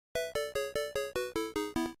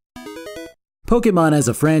Pokemon as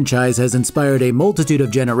a franchise has inspired a multitude of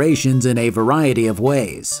generations in a variety of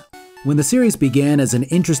ways. When the series began as an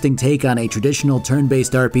interesting take on a traditional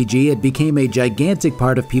turn-based RPG, it became a gigantic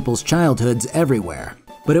part of people's childhoods everywhere.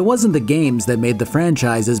 But it wasn't the games that made the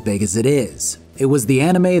franchise as big as it is. It was the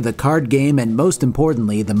anime, the card game, and most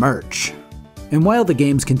importantly, the merch. And while the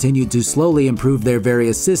games continued to slowly improve their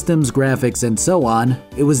various systems, graphics, and so on,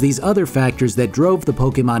 it was these other factors that drove the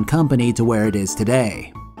Pokemon company to where it is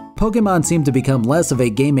today. Pokemon seemed to become less of a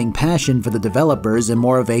gaming passion for the developers and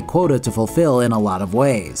more of a quota to fulfill in a lot of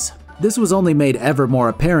ways. This was only made ever more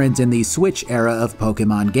apparent in the Switch era of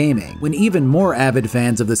Pokemon gaming, when even more avid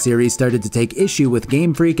fans of the series started to take issue with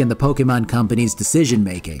Game Freak and the Pokemon company's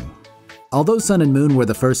decision-making. Although Sun and Moon were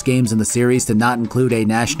the first games in the series to not include a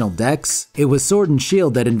national dex, it was Sword and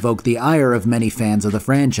Shield that invoked the ire of many fans of the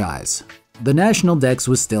franchise. The national dex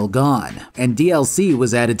was still gone, and DLC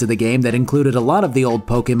was added to the game that included a lot of the old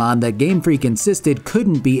Pokemon that Game Freak insisted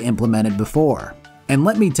couldn't be implemented before. And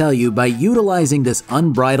let me tell you, by utilizing this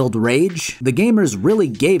unbridled rage, the gamers really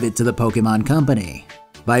gave it to the Pokemon company,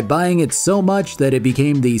 by buying it so much that it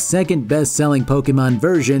became the second best-selling Pokemon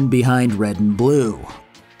version behind Red and Blue.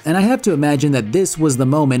 And I have to imagine that this was the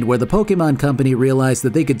moment where the Pokemon company realized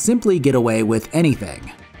that they could simply get away with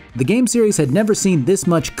anything. The game series had never seen this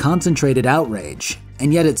much concentrated outrage,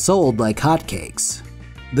 and yet it sold like hotcakes.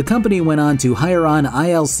 The company went on to hire on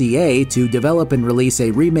ILCA to develop and release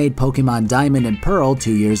a remade Pokemon Diamond and Pearl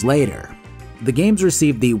 2 years later. The games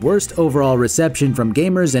received the worst overall reception from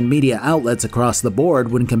gamers and media outlets across the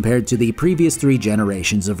board when compared to the previous 3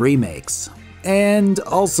 generations of remakes, and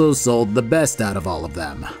also sold the best out of all of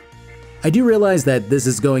them. I do realize that this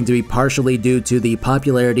is going to be partially due to the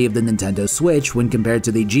popularity of the Nintendo Switch when compared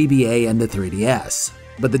to the GBA and the 3DS,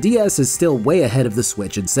 but the DS is still way ahead of the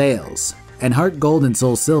Switch in sales, and Heart Gold and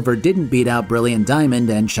Soul Silver didn't beat out Brilliant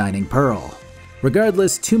Diamond and Shining Pearl.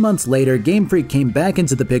 Regardless, 2 months later, Game Freak came back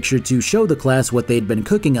into the picture to show the class what they'd been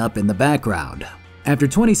cooking up in the background. After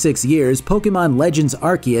 26 years, Pokemon Legends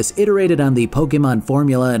Arceus iterated on the Pokemon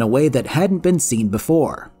formula in a way that hadn't been seen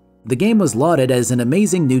before. The game was lauded as an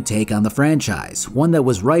amazing new take on the franchise, one that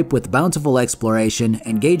was ripe with bountiful exploration,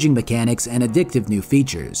 engaging mechanics, and addictive new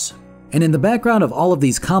features. And in the background of all of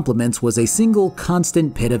these compliments was a single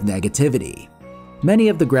constant pit of negativity. Many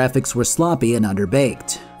of the graphics were sloppy and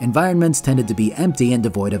underbaked. Environments tended to be empty and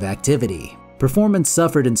devoid of activity. Performance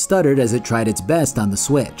suffered and stuttered as it tried its best on the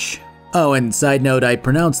Switch. Oh, and side note, I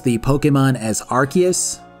pronounced the Pokemon as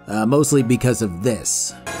Arceus, mostly because of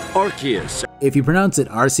this. Arceus. If you pronounce it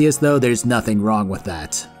Arceus though, there's nothing wrong with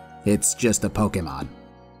that. It's just a Pokemon.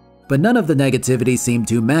 But none of the negativity seemed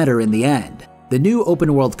to matter in the end. The new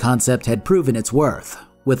open world concept had proven its worth,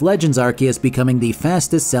 with Legends Arceus becoming the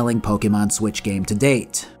fastest selling Pokemon Switch game to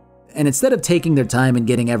date. And instead of taking their time and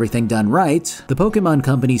getting everything done right, the Pokemon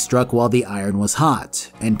company struck while the iron was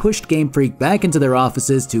hot, and pushed Game Freak back into their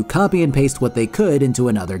offices to copy and paste what they could into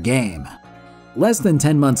another game. Less than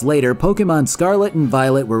 10 months later, Pokemon Scarlet and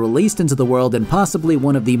Violet were released into the world in possibly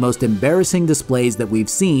one of the most embarrassing displays that we've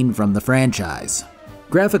seen from the franchise.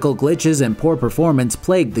 Graphical glitches and poor performance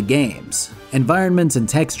plagued the games. Environments and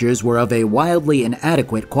textures were of a wildly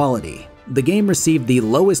inadequate quality. The game received the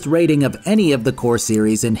lowest rating of any of the core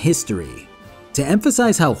series in history. To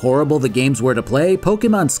emphasize how horrible the games were to play,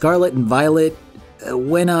 Pokemon Scarlet and Violet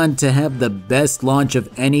went on to have the best launch of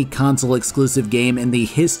any console-exclusive game in the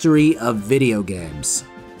history of video games.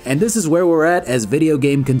 And this is where we're at as video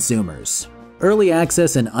game consumers. Early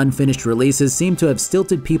access and unfinished releases seem to have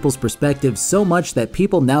stilted people's perspectives so much that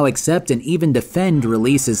people now accept and even defend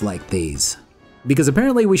releases like these. Because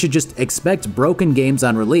apparently we should just expect broken games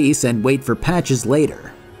on release and wait for patches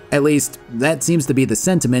later. At least, that seems to be the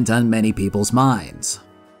sentiment on many people's minds.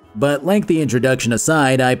 But lengthy introduction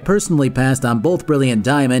aside, I personally passed on both Brilliant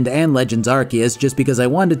Diamond and Legends Arceus just because I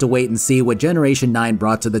wanted to wait and see what Generation 9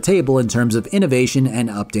 brought to the table in terms of innovation and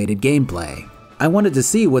updated gameplay. I wanted to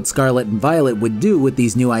see what Scarlet and Violet would do with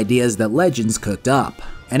these new ideas that Legends cooked up,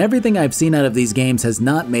 and everything I've seen out of these games has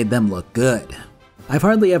not made them look good. I've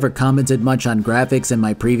hardly ever commented much on graphics in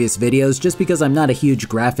my previous videos just because I'm not a huge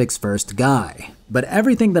graphics first guy, but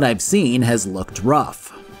everything that I've seen has looked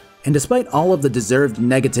rough. And despite all of the deserved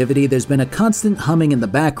negativity, there's been a constant humming in the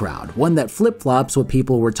background, one that flip-flops what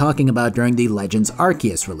people were talking about during the Legends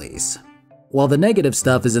Arceus release. While the negative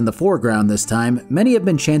stuff is in the foreground this time, many have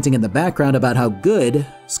been chanting in the background about how good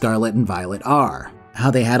Scarlet and Violet are,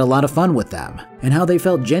 how they had a lot of fun with them, and how they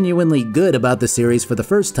felt genuinely good about the series for the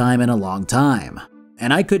first time in a long time.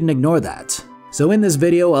 And I couldn't ignore that. So in this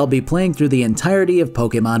video, I'll be playing through the entirety of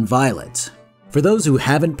Pokemon Violet. For those who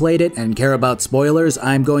haven't played it and care about spoilers,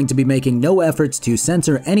 I'm going to be making no efforts to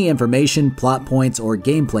censor any information, plot points, or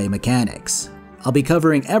gameplay mechanics. I'll be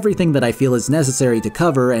covering everything that I feel is necessary to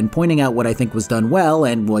cover and pointing out what I think was done well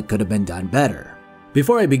and what could have been done better.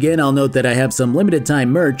 Before I begin, I'll note that I have some limited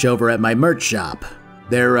time merch over at my merch shop.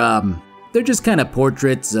 They're just kind of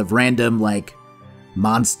portraits of random, like,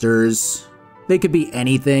 monsters. They could be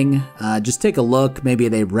anything. Just take a look, maybe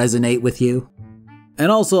they resonate with you. And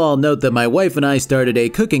also I'll note that my wife and I started a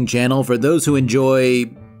cooking channel for those who enjoy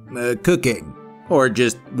cooking, or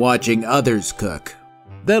just watching others cook.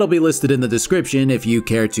 That'll be listed in the description if you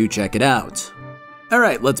care to check it out.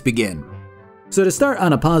 Alright, let's begin. So to start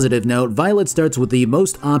on a positive note, Violet starts with the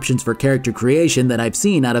most options for character creation that I've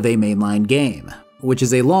seen out of a mainline game, which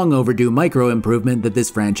is a long overdue micro improvement that this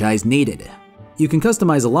franchise needed. You can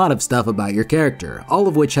customize a lot of stuff about your character, all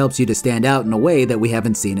of which helps you to stand out in a way that we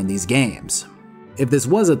haven't seen in these games. If this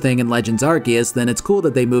was a thing in Legends Arceus, then it's cool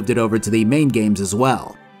that they moved it over to the main games as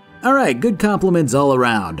well. Alright, good compliments all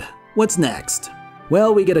around. What's next?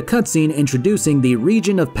 Well, we get a cutscene introducing the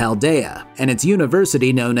region of Paldea, and its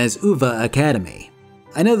university known as Uva Academy.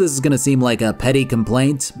 I know this is gonna seem like a petty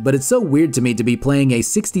complaint, but it's so weird to me to be playing a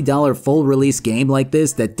 $60 full release game like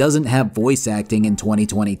this that doesn't have voice acting in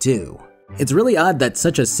 2022. It's really odd that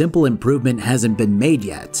such a simple improvement hasn't been made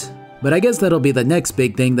yet. But I guess that'll be the next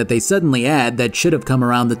big thing that they suddenly add that should have come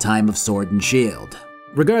around the time of Sword and Shield.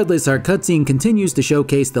 Regardless, our cutscene continues to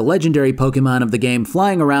showcase the legendary Pokemon of the game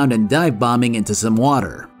flying around and dive bombing into some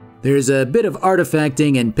water. There's a bit of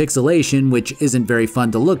artifacting and pixelation which isn't very fun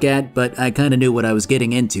to look at, but I kinda knew what I was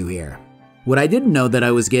getting into here. What I didn't know that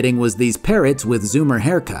I was getting was these parrots with zoomer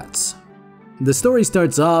haircuts. The story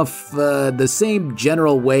starts off the same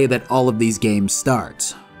general way that all of these games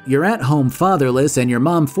start. You're at home fatherless and your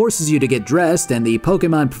mom forces you to get dressed, and the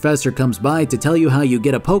Pokemon professor comes by to tell you how you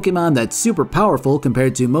get a Pokemon that's super powerful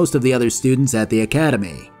compared to most of the other students at the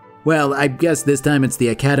academy. Well, I guess this time it's the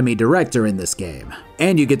academy director in this game,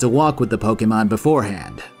 and you get to walk with the Pokemon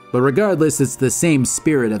beforehand. But regardless, it's the same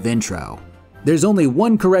spirit of intro. There's only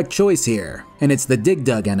one correct choice here, and it's the Dig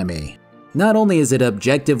Dug enemy. Not only is it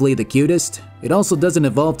objectively the cutest, it also doesn't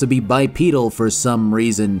evolve to be bipedal for some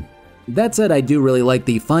reason. That said, I do really like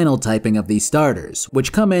the final typing of these starters,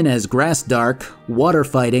 which come in as Grass Dark, Water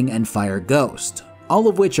Fighting, and Fire Ghost, all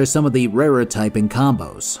of which are some of the rarer typing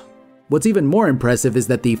combos. What's even more impressive is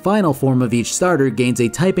that the final form of each starter gains a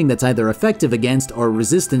typing that's either effective against or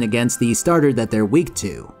resistant against the starter that they're weak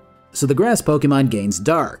to. So the Grass Pokemon gains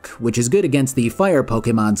Dark, which is good against the Fire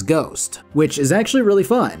Pokemon's Ghost, which is actually really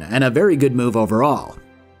fun and a very good move overall.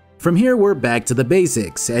 From here, we're back to the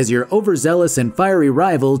basics, as your overzealous and fiery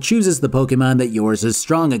rival chooses the Pokemon that yours is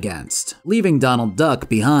strong against, leaving Donald Duck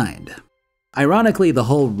behind. Ironically, the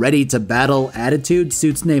whole ready-to-battle attitude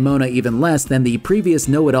suits Nemona even less than the previous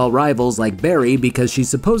know-it-all rivals like Barry because she's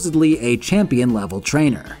supposedly a champion-level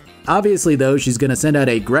trainer. Obviously though, she's gonna send out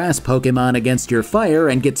a grass Pokemon against your fire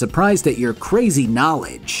and get surprised at your crazy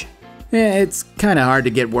knowledge. It's kinda hard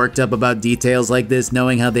to get worked up about details like this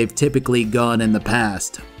knowing how they've typically gone in the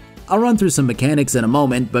past. I'll run through some mechanics in a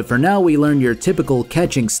moment, but for now we learn your typical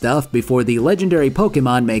catching stuff before the legendary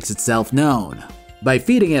Pokemon makes itself known. By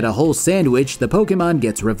feeding it a whole sandwich, the Pokemon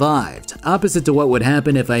gets revived, opposite to what would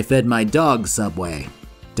happen if I fed my dog Subway.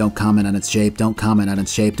 Don't comment on its shape, don't comment on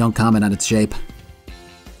its shape, don't comment on its shape.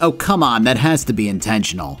 Oh come on, that has to be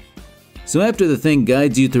intentional. So after the thing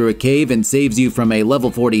guides you through a cave and saves you from a level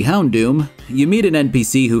 40 Houndoom, you meet an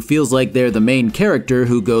NPC who feels like they're the main character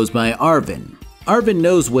who goes by Arvin. Arvin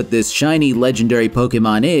knows what this shiny legendary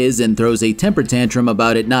Pokemon is and throws a temper tantrum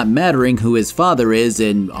about it not mattering who his father is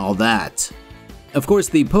and all that. Of course,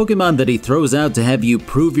 the Pokemon that he throws out to have you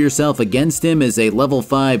prove yourself against him is a level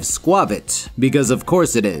 5 Squavit, because of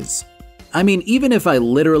course it is. I mean, even if I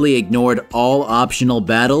literally ignored all optional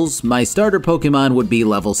battles, my starter Pokemon would be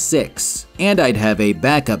level 6, and I'd have a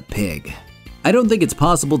backup pig. I don't think it's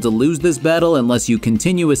possible to lose this battle unless you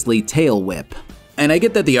continuously tail whip. And I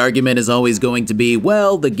get that the argument is always going to be,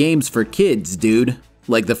 well, the game's for kids, dude.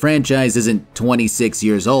 Like the franchise isn't 26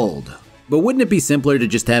 years old. But wouldn't it be simpler to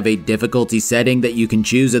just have a difficulty setting that you can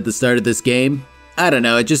choose at the start of this game? I don't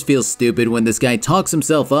know, it just feels stupid when this guy talks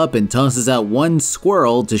himself up and tosses out one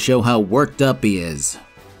squirrel to show how worked up he is.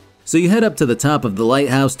 So you head up to the top of the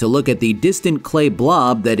lighthouse to look at the distant clay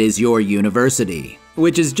blob that is your university,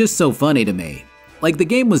 which is just so funny to me. Like, the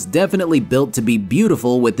game was definitely built to be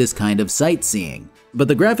beautiful with this kind of sightseeing. But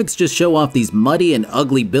the graphics just show off these muddy and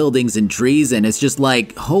ugly buildings and trees, and it's just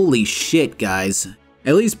like, holy shit, guys.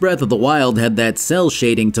 At least Breath of the Wild had that cell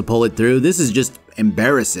shading to pull it through. This is just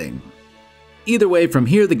embarrassing. Either way, from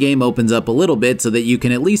here the game opens up a little bit so that you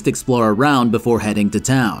can at least explore around before heading to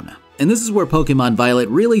town. And this is where Pokemon Violet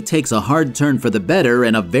really takes a hard turn for the better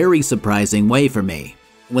in a very surprising way for me.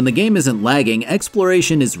 When the game isn't lagging,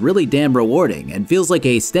 exploration is really damn rewarding and feels like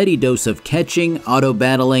a steady dose of catching,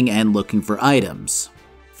 auto-battling, and looking for items.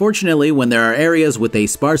 Fortunately, when there are areas with a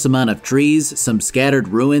sparse amount of trees, some scattered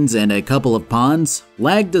ruins, and a couple of ponds,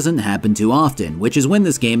 lag doesn't happen too often, which is when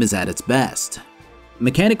this game is at its best.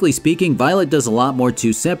 Mechanically speaking, Violet does a lot more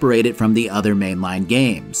to separate it from the other mainline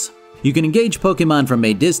games. You can engage Pokemon from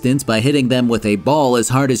a distance by hitting them with a ball as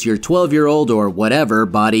hard as your 12-year-old or whatever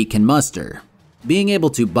body can muster. Being able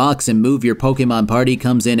to box and move your Pokemon party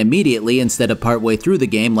comes in immediately instead of partway through the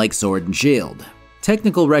game like Sword and Shield.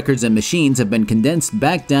 Technical records and machines have been condensed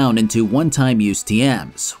back down into one-time use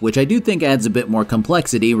TMs, which I do think adds a bit more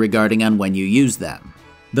complexity regarding on when you use them.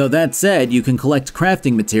 Though that said, you can collect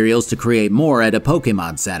crafting materials to create more at a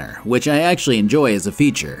Pokemon Center, which I actually enjoy as a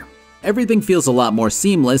feature. Everything feels a lot more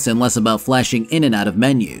seamless and less about flashing in and out of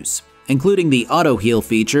menus, including the auto heal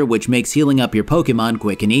feature, which makes healing up your Pokemon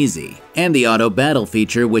quick and easy, and the auto battle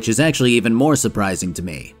feature, which is actually even more surprising to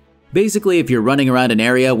me. Basically, if you're running around an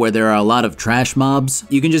area where there are a lot of trash mobs,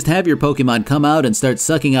 you can just have your Pokemon come out and start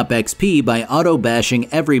sucking up XP by auto bashing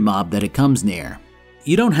every mob that it comes near.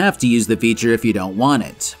 You don't have to use the feature if you don't want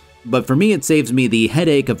it, but for me it saves me the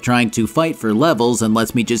headache of trying to fight for levels and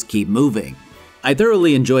lets me just keep moving. I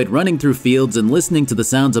thoroughly enjoyed running through fields and listening to the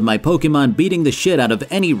sounds of my Pokemon beating the shit out of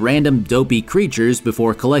any random dopey creatures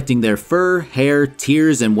before collecting their fur, hair,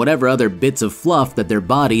 tears, and whatever other bits of fluff that their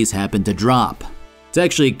bodies happen to drop. It's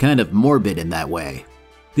actually kind of morbid in that way.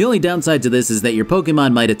 The only downside to this is that your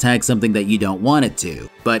Pokemon might attack something that you don't want it to,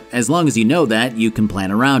 but as long as you know that, you can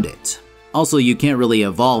plan around it. Also, you can't really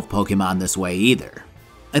evolve Pokemon this way either.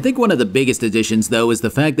 I think one of the biggest additions though is the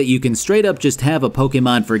fact that you can straight up just have a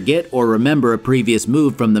Pokemon forget or remember a previous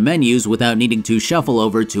move from the menus without needing to shuffle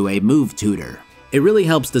over to a move tutor. It really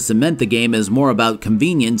helps to cement the game as more about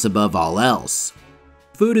convenience above all else.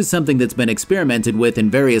 Food is something that's been experimented with in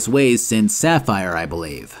various ways since Sapphire, I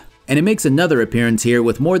believe, and it makes another appearance here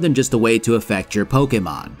with more than just a way to affect your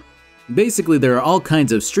Pokemon. Basically, there are all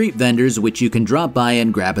kinds of street vendors which you can drop by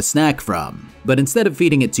and grab a snack from, but instead of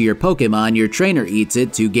feeding it to your Pokemon, your trainer eats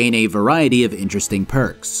it to gain a variety of interesting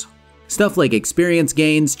perks. Stuff like experience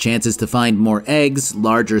gains, chances to find more eggs,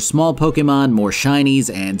 large or small Pokemon, more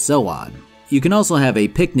shinies, and so on. You can also have a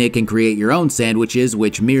picnic and create your own sandwiches,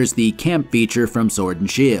 which mirrors the camp feature from Sword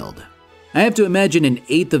and Shield. I have to imagine an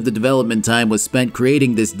eighth of the development time was spent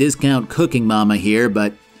creating this discount cooking mama here,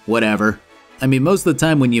 but whatever. I mean, most of the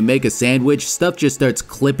time when you make a sandwich, stuff just starts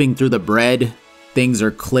clipping through the bread. Things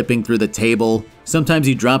are clipping through the table. Sometimes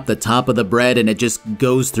you drop the top of the bread and it just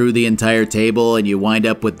goes through the entire table and you wind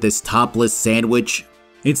up with this topless sandwich.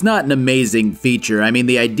 It's not an amazing feature. I mean,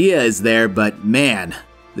 the idea is there, but man,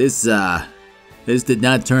 this did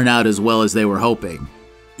not turn out as well as they were hoping.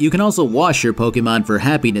 You can also wash your Pokemon for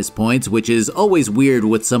happiness points, which is always weird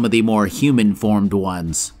with some of the more human-formed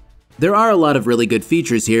ones. There are a lot of really good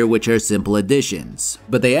features here which are simple additions,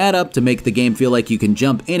 but they add up to make the game feel like you can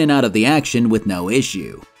jump in and out of the action with no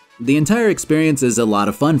issue. The entire experience is a lot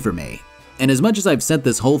of fun for me, and as much as I've set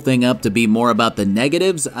this whole thing up to be more about the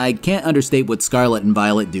negatives, I can't understate what Scarlet and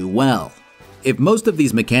Violet do well. If most of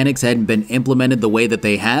these mechanics hadn't been implemented the way that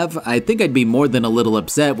they have, I think I'd be more than a little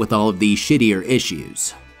upset with all of the shittier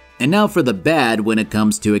issues. And now for the bad when it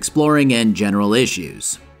comes to exploring and general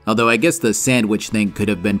issues. Although I guess the sandwich thing could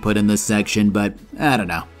have been put in this section, but I don't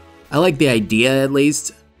know. I like the idea at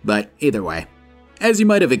least, but either way. As you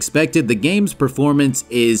might have expected, the game's performance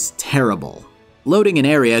is terrible. Loading an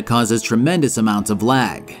area causes tremendous amounts of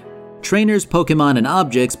lag. Trainers, Pokemon, and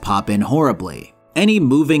objects pop in horribly. Any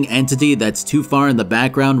moving entity that's too far in the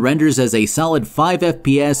background renders as a solid 5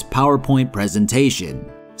 FPS PowerPoint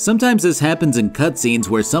presentation. Sometimes this happens in cutscenes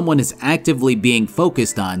where someone is actively being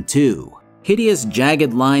focused on too. Hideous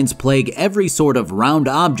jagged lines plague every sort of round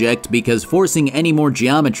object because forcing any more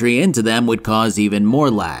geometry into them would cause even more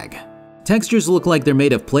lag. Textures look like they're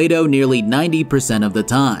made of Play-Doh nearly 90% of the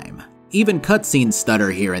time. Even cutscenes stutter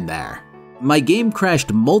here and there. My game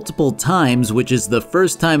crashed multiple times, which is the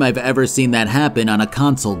first time I've ever seen that happen on a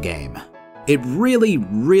console game. It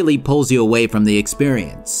really pulls you away from the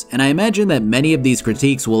experience, and I imagine that many of these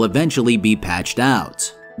critiques will eventually be patched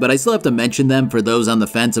out. But I still have to mention them for those on the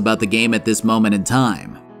fence about the game at this moment in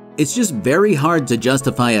time. It's just very hard to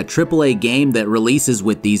justify a AAA game that releases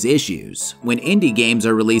with these issues, when indie games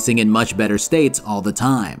are releasing in much better states all the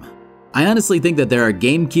time. I honestly think that there are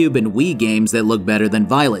GameCube and Wii games that look better than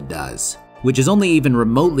Violet does, which is only even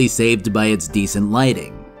remotely saved by its decent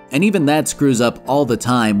lighting. And even that screws up all the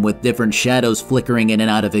time, with different shadows flickering in and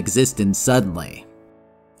out of existence suddenly.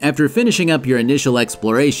 After finishing up your initial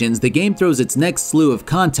explorations, the game throws its next slew of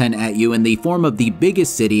content at you in the form of the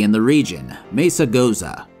biggest city in the region,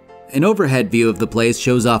 Mesagoza. An overhead view of the place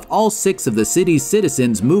shows off all 6 of the city's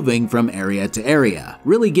citizens moving from area to area,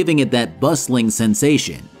 really giving it that bustling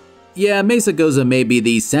sensation. Yeah, Mesagoza may be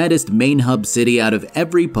the saddest main hub city out of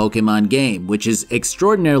every Pokemon game, which is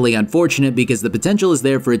extraordinarily unfortunate because the potential is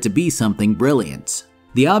there for it to be something brilliant.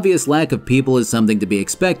 The obvious lack of people is something to be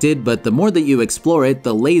expected, but the more that you explore it,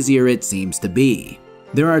 the lazier it seems to be.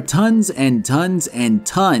 There are tons and tons and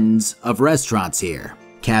tons of restaurants here.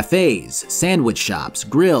 Cafes, sandwich shops,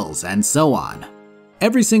 grills, and so on.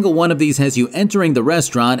 Every single one of these has you entering the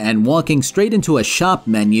restaurant and walking straight into a shop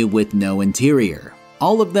menu with no interior.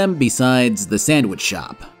 All of them besides the sandwich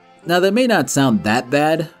shop. Now that may not sound that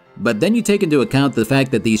bad, but then you take into account the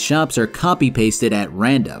fact that these shops are copy-pasted at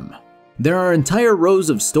random. There are entire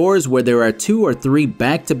rows of stores where there are 2 or 3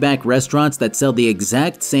 back-to-back restaurants that sell the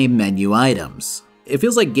exact same menu items. It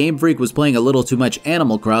feels like Game Freak was playing a little too much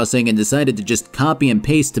Animal Crossing and decided to just copy and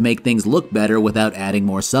paste to make things look better without adding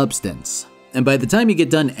more substance. And by the time you get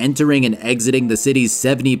done entering and exiting the city's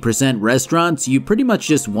 70% restaurants, you pretty much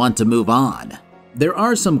just want to move on. There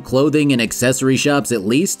are some clothing and accessory shops at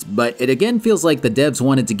least, but it again feels like the devs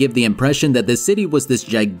wanted to give the impression that the city was this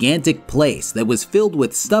gigantic place that was filled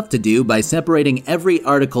with stuff to do by separating every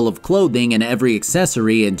article of clothing and every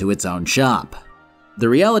accessory into its own shop. The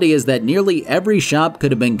reality is that nearly every shop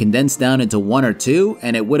could have been condensed down into 1 or 2,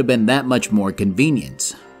 and it would have been that much more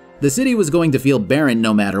convenient. The city was going to feel barren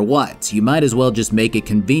no matter what. You might as well just make it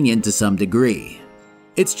convenient to some degree.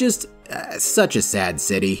 It's just such a sad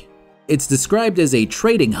city. It's described as a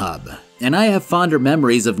trading hub, and I have fonder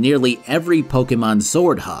memories of nearly every Pokemon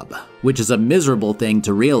Sword hub, which is a miserable thing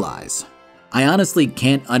to realize. I honestly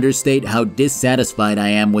can't understate how dissatisfied I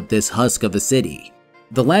am with this husk of a city.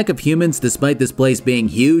 The lack of humans despite this place being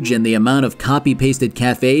huge and the amount of copy-pasted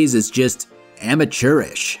cafes is just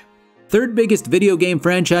amateurish. Third biggest video game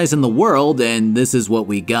franchise in the world, and this is what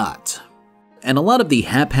we got. And a lot of the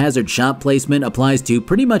haphazard shop placement applies to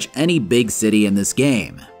pretty much any big city in this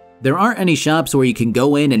game. There aren't any shops where you can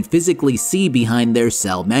go in and physically see behind their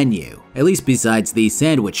sell menu, at least besides the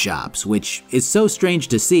sandwich shops, which is so strange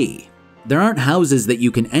to see. There aren't houses that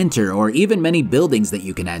you can enter or even many buildings that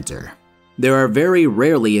you can enter. There are very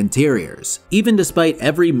rarely interiors, even despite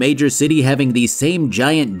every major city having the same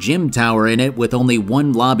giant gym tower in it with only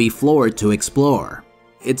 1 lobby floor to explore.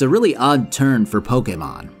 It's a really odd turn for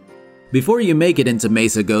Pokemon. Before you make it into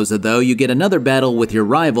Mesagoza though, you get another battle with your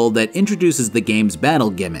rival that introduces the game's battle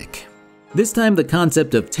gimmick. This time the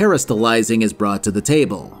concept of terastallizing is brought to the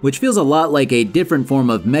table, which feels a lot like a different form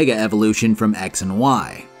of Mega Evolution from X and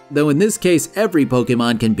Y, though in this case every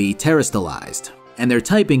Pokemon can be terastallized, and their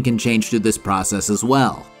typing can change through this process as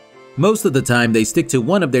well. Most of the time they stick to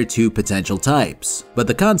one of their 2 potential types, but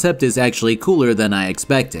the concept is actually cooler than I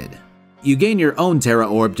expected. You gain your own Terra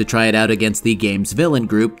Orb to try it out against the game's villain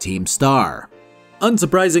group, Team Star.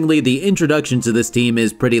 Unsurprisingly, the introduction to this team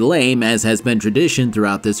is pretty lame, as has been tradition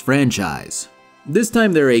throughout this franchise. This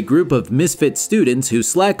time they're a group of misfit students who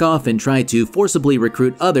slack off and try to forcibly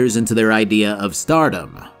recruit others into their idea of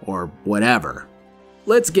stardom, or whatever.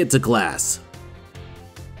 Let's get to class.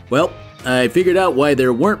 Well, I figured out why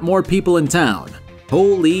there weren't more people in town.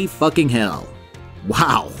 Holy fucking hell.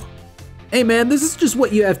 Wow. Hey man, this is just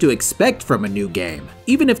what you have to expect from a new game,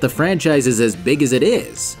 even if the franchise is as big as it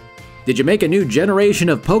is. Did you make a new generation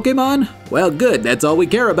of Pokemon? Well good, that's all we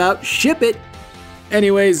care about, ship it!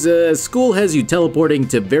 Anyways, school has you teleporting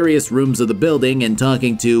to various rooms of the building and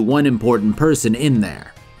talking to one important person in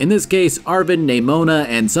there. In this case, Arven, Nemona,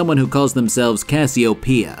 and someone who calls themselves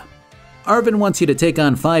Cassiopeia. Arven wants you to take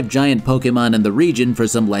on 5 giant Pokemon in the region for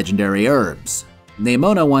some legendary herbs.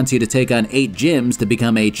 Nemona wants you to take on 8 gyms to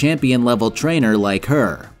become a champion-level trainer like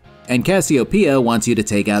her. And Cassiopeia wants you to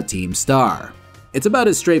take out Team Star. It's about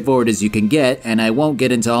as straightforward as you can get, and I won't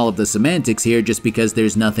get into all of the semantics here just because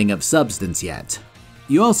there's nothing of substance yet.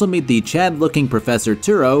 You also meet the Chad-looking Professor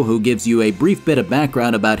Turo, who gives you a brief bit of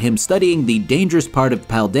background about him studying the dangerous part of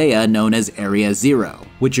Paldea known as Area 0,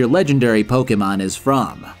 which your legendary Pokemon is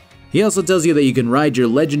from. He also tells you that you can ride your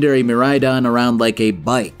legendary Miraidon around like a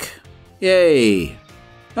bike. Yay!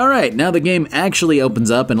 Alright, now the game actually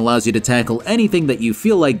opens up and allows you to tackle anything that you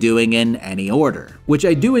feel like doing in any order. Which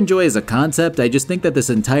I do enjoy as a concept, I just think that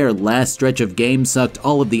this entire last stretch of game sucked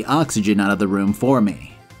all of the oxygen out of the room for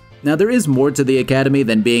me. Now there is more to the Academy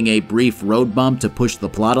than being a brief road bump to push the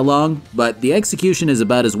plot along, but the execution is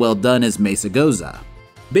about as well done as Mesagoza.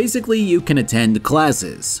 Basically, you can attend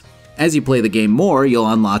classes. As you play the game more, you'll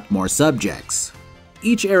unlock more subjects.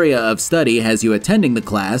 Each area of study has you attending the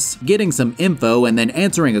class, getting some info, and then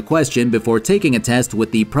answering a question before taking a test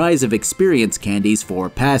with the prize of experience candies for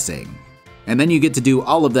passing. And then you get to do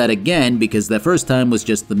all of that again because the first time was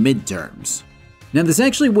just the midterms. Now this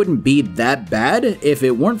actually wouldn't be that bad if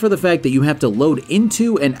it weren't for the fact that you have to load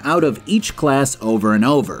into and out of each class over and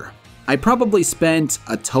over. I probably spent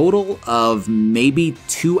a total of maybe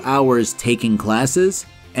 2 hours taking classes,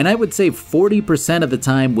 and I would say 40% of the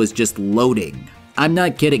time was just loading. I'm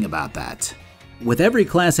not kidding about that. With every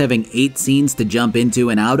class having 8 scenes to jump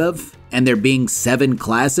into and out of, and there being 7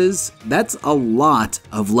 classes, that's a lot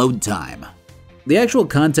of load time. The actual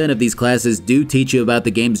content of these classes do teach you about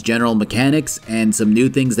the game's general mechanics and some new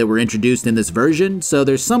things that were introduced in this version, so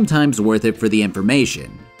they're sometimes worth it for the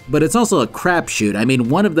information. But it's also a crapshoot. I mean,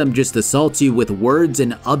 one of them just assaults you with words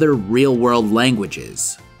in other real-world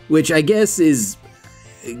languages, which I guess is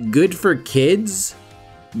good for kids,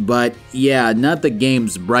 but yeah, not the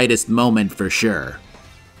game's brightest moment for sure.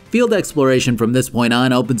 Field exploration from this point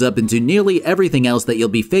on opens up into nearly everything else that you'll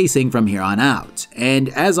be facing from here on out, and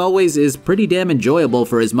as always is pretty damn enjoyable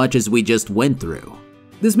for as much as we just went through.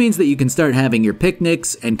 This means that you can start having your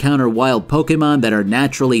picnics, encounter wild Pokemon that are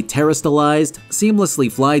naturally terrestrialized,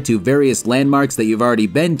 seamlessly fly to various landmarks that you've already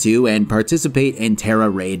been to, and participate in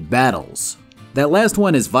Terra raid battles. That last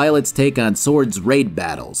one is Violet's take on Sword's raid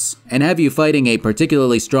battles, and have you fighting a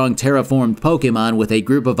particularly strong terraformed Pokemon with a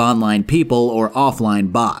group of online people or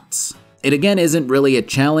offline bots. It again isn't really a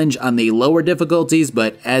challenge on the lower difficulties,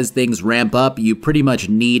 but as things ramp up, you pretty much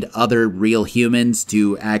need other real humans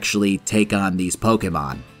to actually take on these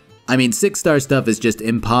Pokemon. I mean, 6-star stuff is just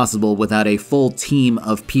impossible without a full team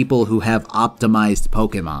of people who have optimized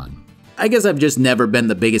Pokemon. I guess I've just never been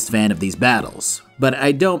the biggest fan of these battles, but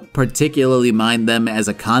I don't particularly mind them as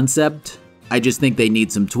a concept. I just think they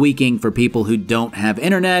need some tweaking for people who don't have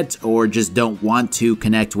internet or just don't want to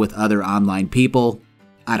connect with other online people.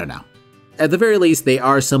 I don't know. At the very least, they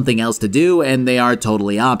are something else to do and they are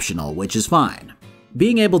totally optional, which is fine.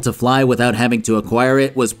 Being able to fly without having to acquire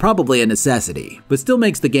it was probably a necessity, but still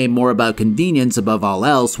makes the game more about convenience above all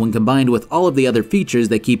else when combined with all of the other features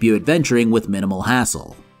that keep you adventuring with minimal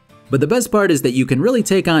hassle. But the best part is that you can really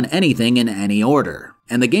take on anything in any order,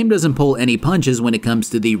 and the game doesn't pull any punches when it comes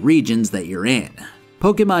to the regions that you're in.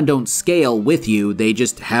 Pokemon don't scale with you, they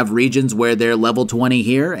just have regions where they're level 20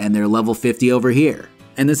 here and they're level 50 over here.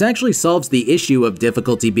 And this actually solves the issue of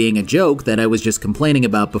difficulty being a joke that I was just complaining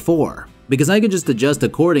about before, because I can just adjust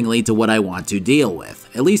accordingly to what I want to deal with,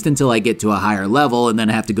 at least until I get to a higher level and then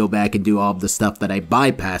have to go back and do all of the stuff that I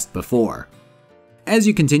bypassed before. As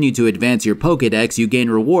you continue to advance your Pokédex, you gain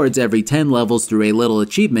rewards every 10 levels through a little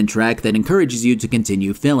achievement track that encourages you to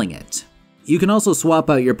continue filling it. You can also swap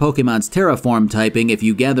out your Pokemon's terraform typing if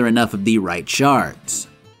you gather enough of the right shards.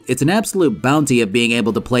 It's an absolute bounty of being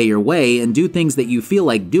able to play your way and do things that you feel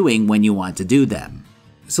like doing when you want to do them.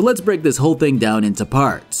 So let's break this whole thing down into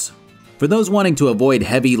parts. For those wanting to avoid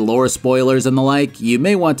heavy lore spoilers and the like, you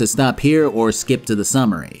may want to stop here or skip to the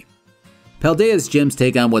summary. Paldea's gyms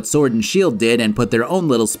take on what Sword and Shield did and put their own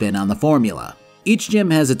little spin on the formula. Each gym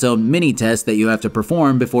has its own mini-test that you have to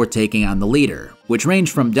perform before taking on the leader, which range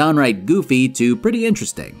from downright goofy to pretty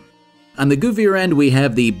interesting. On the goofier end, we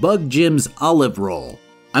have the Bug Gym's Olive Roll.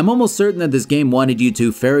 I'm almost certain that this game wanted you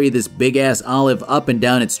to ferry this big-ass olive up and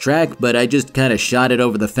down its track, but I just kinda shot it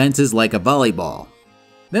over the fences like a volleyball.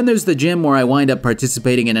 Then there's the gym where I wind up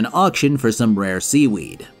participating in an auction for some rare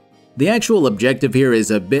seaweed. The actual objective here is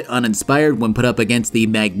a bit uninspired when put up against the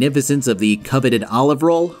magnificence of the coveted olive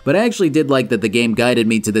roll, but I actually did like that the game guided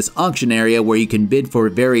me to this auction area where you can bid for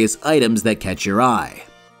various items that catch your eye.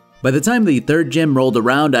 By the time the third gym rolled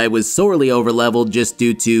around, I was sorely overleveled just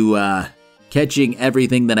due to, catching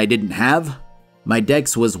everything that I didn't have. My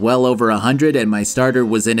dex was well over 100 and my starter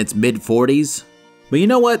was in its mid-40s. But you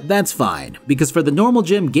know what, that's fine, because for the normal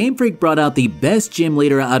gym, Game Freak brought out the best gym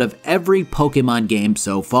leader out of every Pokemon game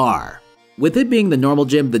so far. With it being the normal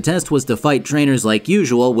gym, the test was to fight trainers like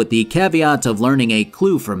usual with the caveat of learning a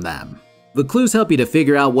clue from them. The clues help you to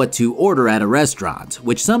figure out what to order at a restaurant,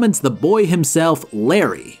 which summons the boy himself,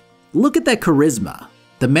 Larry. Look at that charisma,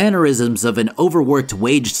 the mannerisms of an overworked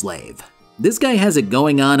wage slave. This guy has it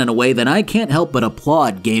going on in a way that I can't help but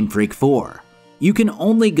applaud Game Freak for. You can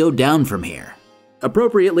only go down from here.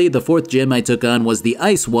 Appropriately, the fourth gym I took on was the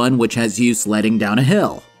ice one, which has you sledding down a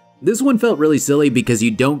hill. This one felt really silly because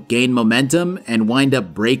you don't gain momentum and wind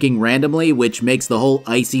up breaking randomly, which makes the whole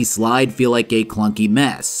icy slide feel like a clunky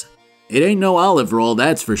mess. It ain't no olive roll,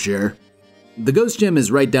 that's for sure. The Ghost Gym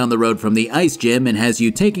is right down the road from the Ice Gym and has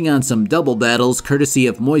you taking on some double battles courtesy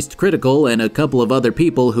of Moist Critical and a couple of other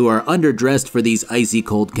people who are underdressed for these icy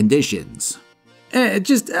cold conditions. I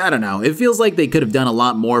don't know, it feels like they could have done a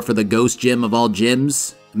lot more for the Ghost Gym of all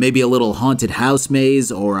gyms. Maybe a little haunted house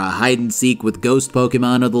maze or a hide and seek with ghost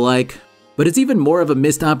Pokemon or the like. But it's even more of a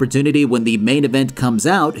missed opportunity when the main event comes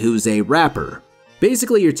out, who's a rapper.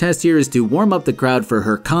 Basically, your test here is to warm up the crowd for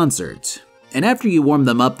her concert. And after you warm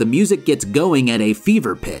them up, the music gets going at a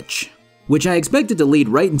fever pitch, which I expected to lead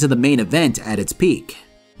right into the main event at its peak.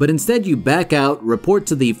 But instead you back out, report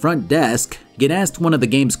to the front desk, get asked one of the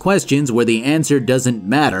game's questions where the answer doesn't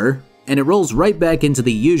matter, and it rolls right back into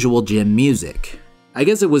the usual gym music. I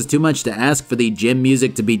guess it was too much to ask for the gym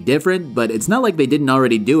music to be different, but it's not like they didn't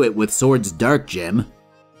already do it with Sword's Dark Gym.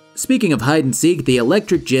 Speaking of hide and seek, the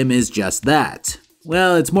Electric Gym is just that.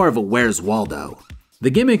 Well, it's more of a Where's Waldo. The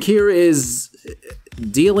gimmick here is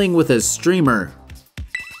dealing with a streamer.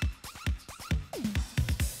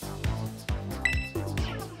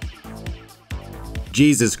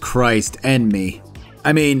 Jesus Christ, end me.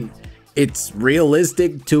 I mean, it's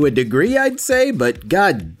realistic to a degree, I'd say, but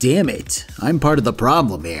god damn it, I'm part of the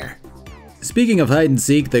problem here. Speaking of hide and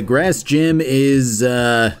seek, the Grass Gym is,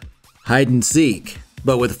 hide and seek,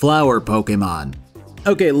 but with flower Pokemon.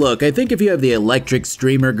 Okay, look, I think if you have the Electric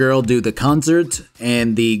Streamer Girl do the concert,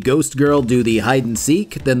 and the Ghost Girl do the hide and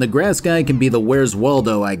seek, then the Grass Guy can be the Where's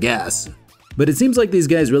Waldo, I guess. But it seems like these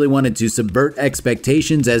guys really wanted to subvert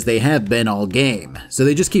expectations as they have been all game, so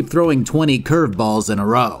they just keep throwing 20 curveballs in a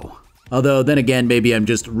row. Although, then again, maybe I'm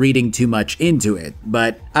just reading too much into it,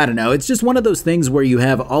 but I don't know, it's just one of those things where you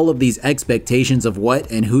have all of these expectations of what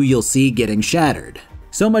and who you'll see getting shattered.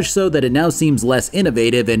 So much so that it now seems less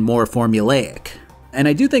innovative and more formulaic. And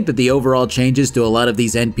I do think that the overall changes to a lot of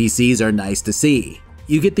these NPCs are nice to see.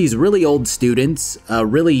 You get these really old students, a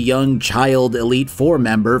really young child Elite Four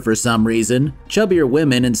member for some reason, chubbier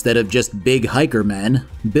women instead of just big hiker men,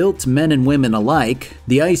 built men and women alike,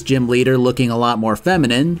 the Ice Gym leader looking a lot more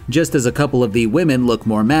feminine, just as a couple of the women look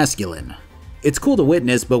more masculine. It's cool to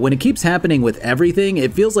witness, but when it keeps happening with everything,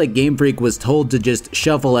 it feels like Game Freak was told to just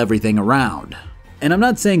shuffle everything around. And I'm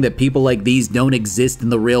not saying that people like these don't exist in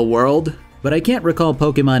the real world, but I can't recall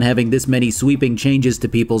Pokemon having this many sweeping changes to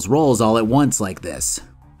people's roles all at once like this.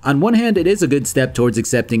 On one hand, it is a good step towards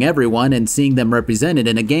accepting everyone and seeing them represented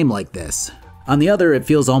in a game like this. On the other, it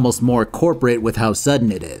feels almost more corporate with how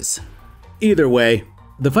sudden it is. Either way,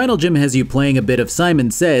 the final gym has you playing a bit of Simon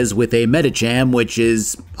Says with a Medicham, which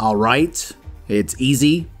is alright, it's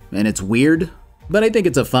easy, and it's weird, but I think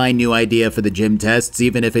it's a fine new idea for the gym tests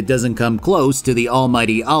even if it doesn't come close to the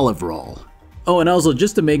almighty olive roll. Oh, and also,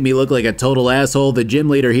 just to make me look like a total asshole, the gym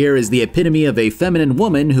leader here is the epitome of a feminine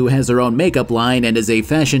woman who has her own makeup line and is a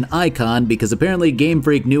fashion icon because apparently Game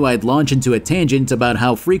Freak knew I'd launch into a tangent about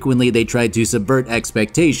how frequently they tried to subvert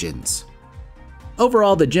expectations.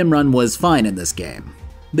 Overall, the gym run was fine in this game.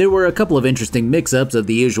 There were a couple of interesting mix-ups of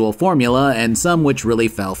the usual formula and some which really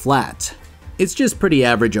fell flat. It's just pretty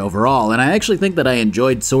average overall, and I actually think that I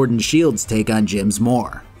enjoyed Sword and Shield's take on gyms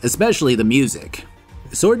more, especially the music.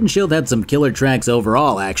 Sword and Shield had some killer tracks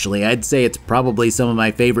overall, actually. I'd say it's probably some of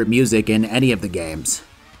my favorite music in any of the games.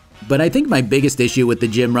 But I think my biggest issue with the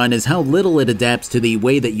gym run is how little it adapts to the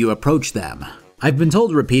way that you approach them. I've been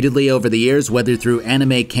told repeatedly over the years, whether through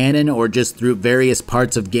anime canon or just through various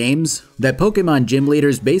parts of games, that Pokemon gym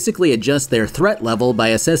leaders basically adjust their threat level by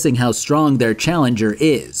assessing how strong their challenger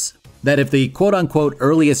is. That if the quote-unquote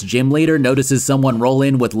earliest gym leader notices someone roll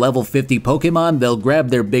in with level 50 Pokemon, they'll grab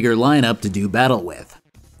their bigger lineup to do battle with.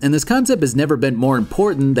 And this concept has never been more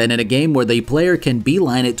important than in a game where the player can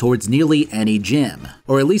beeline it towards nearly any gym,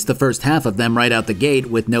 or at least the first half of them right out the gate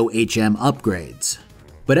with no HM upgrades.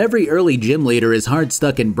 But every early gym leader is hard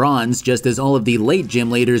stuck in bronze just as all of the late gym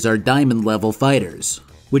leaders are diamond level fighters.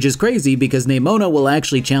 Which is crazy because Nemona will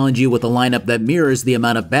actually challenge you with a lineup that mirrors the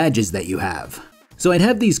amount of badges that you have. So I'd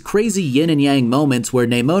have these crazy yin and yang moments where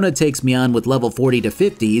Nemona takes me on with level 40 to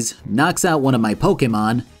 50s, knocks out one of my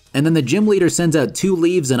Pokemon, and then the gym leader sends out 2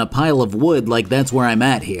 leaves and a pile of wood like that's where I'm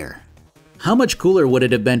at here. How much cooler would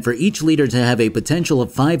it have been for each leader to have a potential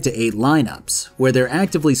of 5 to 8 lineups, where they're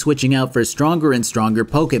actively switching out for stronger and stronger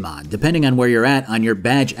Pokemon, depending on where you're at on your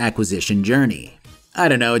badge acquisition journey. I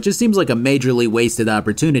don't know, it just seems like a majorly wasted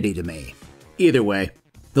opportunity to me. Either way,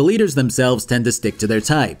 the leaders themselves tend to stick to their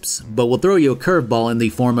types, but will throw you a curveball in the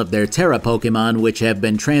form of their Terra Pokemon which have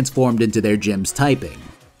been transformed into their gym's typing.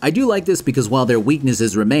 I do like this because while their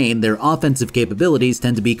weaknesses remain, their offensive capabilities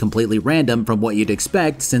tend to be completely random from what you'd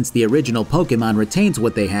expect since the original Pokemon retains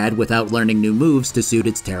what they had without learning new moves to suit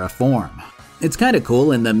its Terra form. It's kinda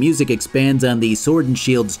cool, and the music expands on the Sword and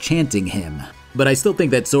Shield's chanting hymn, but I still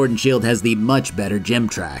think that Sword and Shield has the much better gym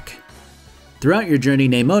track. Throughout your journey,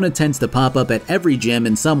 Nemona tends to pop up at every gym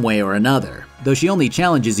in some way or another, though she only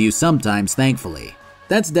challenges you sometimes, thankfully.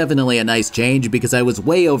 That's definitely a nice change because I was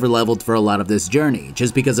way overleveled for a lot of this journey,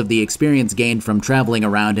 just because of the experience gained from traveling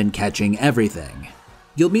around and catching everything.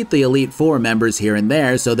 You'll meet the Elite Four members here and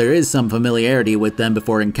there, so there is some familiarity with them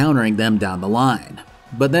before encountering them down the line.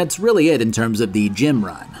 But that's really it in terms of the gym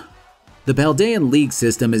run. The Paldean League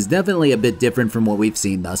system is definitely a bit different from what we've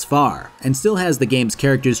seen thus far, and still has the game's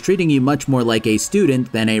characters treating you much more like a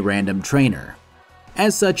student than a random trainer.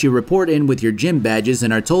 As such, you report in with your gym badges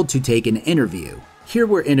and are told to take an interview. Here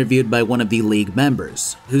we're interviewed by one of the League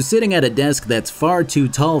members, who's sitting at a desk that's far too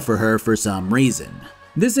tall for her for some reason.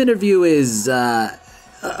 This interview is,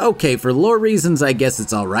 okay, for lore reasons I guess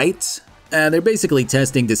it's alright. They're basically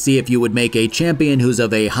testing to see if you would make a champion who's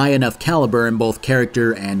of a high enough caliber in both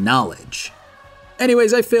character and knowledge.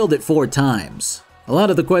 Anyways, I failed it 4 times. A lot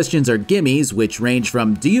of the questions are gimmies, which range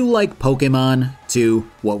from do you like Pokemon to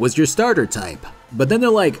what was your starter type? But then they're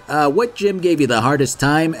like, what gym gave you the hardest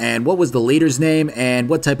time, and what was the leader's name, and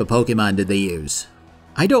what type of Pokemon did they use?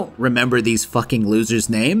 I don't remember these fucking losers'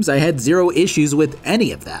 names. I had 0 issues with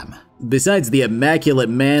any of them. Besides the immaculate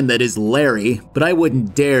man that is Larry, but I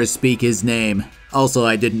wouldn't dare speak his name. Also,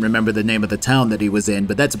 I didn't remember the name of the town that he was in,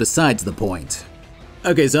 but that's besides the point.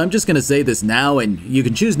 Okay, so I'm just gonna say this now, and you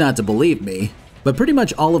can choose not to believe me, but pretty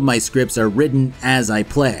much all of my scripts are written as I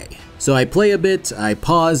play. So I play a bit, I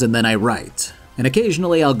pause, and then I write. And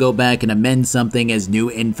occasionally I'll go back and amend something as new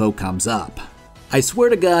info comes up. I swear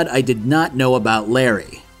to God, I did not know about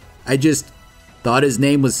Larry. I just thought his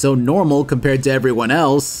name was so normal compared to everyone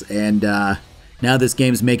else, and now this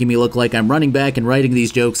game's making me look like I'm running back and writing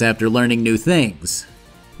these jokes after learning new things.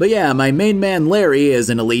 But yeah, my main man Larry is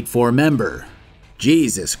an Elite Four member.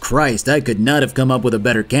 Jesus Christ, I could not have come up with a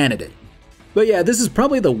better candidate. But yeah, this is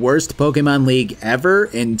probably the worst Pokemon League ever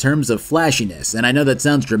in terms of flashiness, and I know that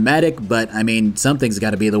sounds dramatic, but I mean, something's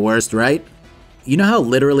gotta be the worst, right? You know how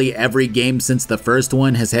literally every game since the first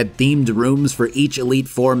one has had themed rooms for each Elite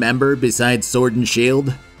Four member besides Sword and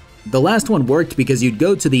Shield? The last one worked because you'd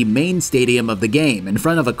go to the main stadium of the game in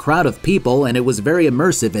front of a crowd of people, and it was very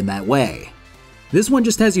immersive in that way. This one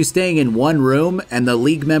just has you staying in one room and the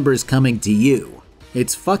League members coming to you.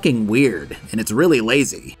 It's fucking weird, and it's really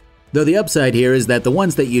lazy. Though the upside here is that the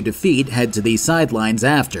ones that you defeat head to the sidelines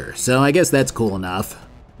after, so I guess that's cool enough.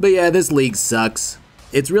 But yeah, this league sucks.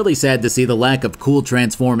 It's really sad to see the lack of cool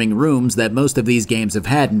transforming rooms that most of these games have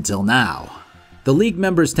had until now. The League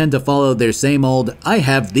members tend to follow their same old, I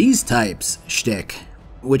have these types shtick,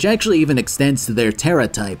 which actually even extends to their Terra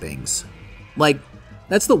typings. Like,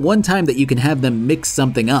 that's the one time that you can have them mix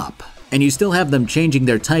something up, and you still have them changing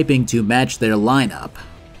their typing to match their lineup.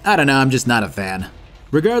 I don't know, I'm just not a fan.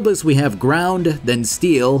 Regardless, we have Ground, then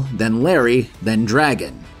Steel, then Larry, then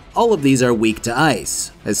Dragon. All of these are weak to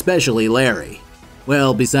Ice, especially Larry.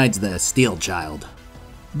 Well, besides the Steel Child.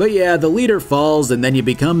 But yeah, the leader falls and then you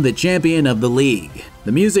become the champion of the league.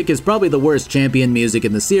 The music is probably the worst champion music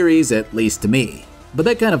in the series, at least to me. But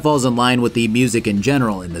that kind of falls in line with the music in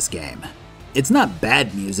general in this game. It's not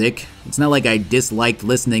bad music. It's not like I disliked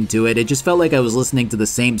listening to it. It just felt like I was listening to the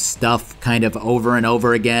same stuff kind of over and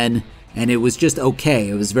over again. And it was just okay.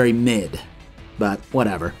 It was very mid. But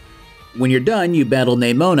whatever. When you're done, you battle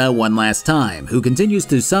Nemona one last time, who continues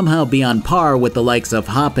to somehow be on par with the likes of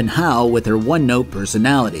Hop and How with her one-note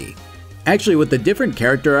personality. Actually, with the different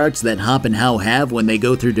character arcs that Hop and How have when they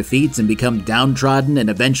go through defeats and become downtrodden and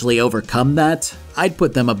eventually overcome that, I'd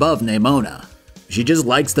put them above Nemona. She just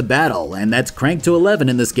likes the battle, and that's cranked to 11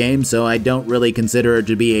 in this game, so I don't really consider her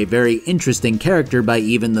to be a very interesting character by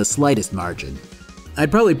even the slightest margin.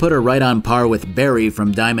 I'd probably put her right on par with Barry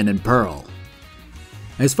from Diamond and Pearl.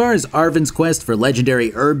 As far as Arven's quest for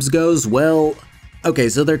legendary herbs goes, well, okay,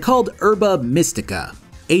 so they're called Herba Mystica,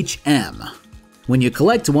 HM. When you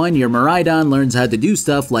collect one, your Miraidon learns how to do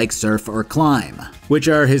stuff like surf or climb, which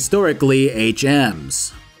are historically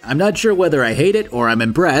HMs. I'm not sure whether I hate it or I'm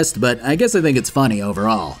impressed, but I guess I think it's funny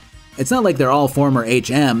overall. It's not like they're all former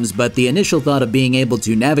HMs, but the initial thought of being able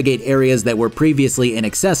to navigate areas that were previously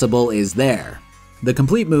inaccessible is there. The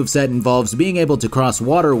complete moveset involves being able to cross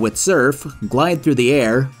water with surf, glide through the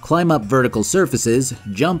air, climb up vertical surfaces,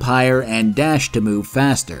 jump higher, and dash to move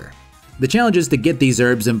faster. The challenges to get these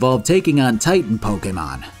herbs involve taking on Titan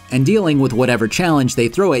Pokemon, and dealing with whatever challenge they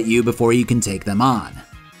throw at you before you can take them on.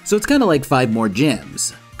 So it's kinda like 5 more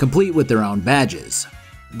gyms, complete with their own badges.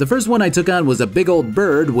 The first one I took on was a big old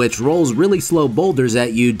bird which rolls really slow boulders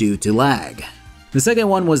at you due to lag. The second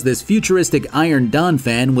one was this futuristic Iron Dawn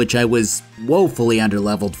fan, which I was woefully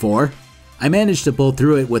underleveled for. I managed to pull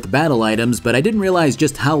through it with battle items, but I didn't realize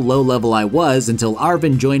just how low level I was until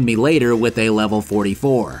Arvin joined me later with a level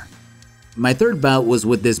 44. My third bout was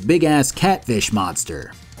with this big ass catfish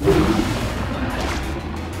monster.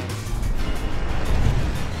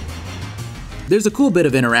 There's a cool bit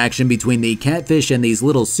of interaction between the catfish and these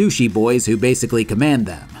little sushi boys who basically command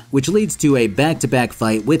them, which leads to a back-to-back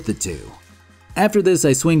fight with the two. After this,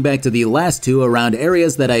 I swing back to the last two around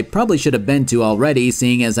areas that I probably should have been to already,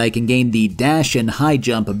 seeing as I can gain the dash and high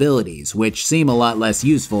jump abilities, which seem a lot less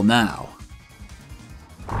useful now.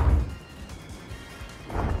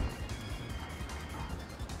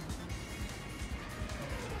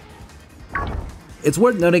 It's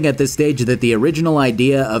worth noting at this stage that the original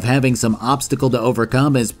idea of having some obstacle to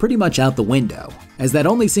overcome is pretty much out the window, as that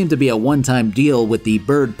only seemed to be a one-time deal with the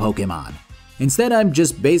bird Pokemon. Instead, I'm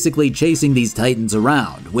just basically chasing these titans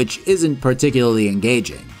around, which isn't particularly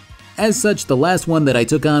engaging. As such, the last one that I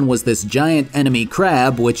took on was this giant enemy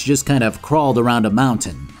crab, which just kind of crawled around a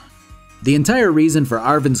mountain. The entire reason for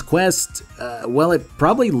Arvin's quest, well, it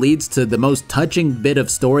probably leads to the most touching bit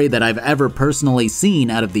of story that I've ever personally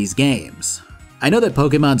seen out of these games. I know that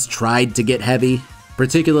Pokemon's tried to get heavy,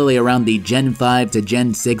 particularly around the Gen 5 to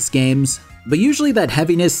Gen 6 games, but usually that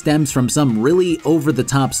heaviness stems from some really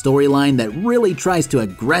over-the-top storyline that really tries to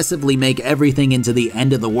aggressively make everything into the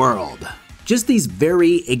end of the world. Just these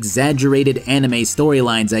very exaggerated anime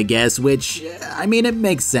storylines, I guess, which, I mean, it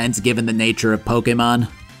makes sense given the nature of Pokemon.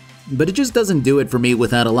 But it just doesn't do it for me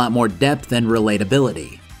without a lot more depth and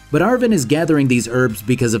relatability. But Arvin is gathering these herbs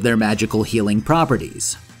because of their magical healing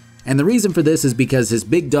properties. And the reason for this is because his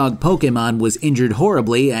big dog Pokemon was injured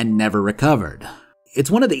horribly and never recovered.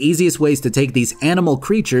 It's one of the easiest ways to take these animal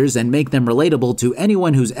creatures and make them relatable to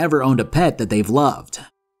anyone who's ever owned a pet that they've loved.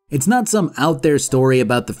 It's not some out there story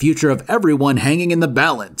about the future of everyone hanging in the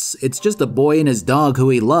balance. It's just a boy and his dog who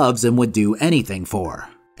he loves and would do anything for.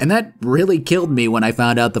 And that really killed me when I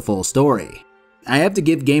found out the full story. I have to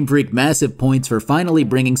give Game Freak massive points for finally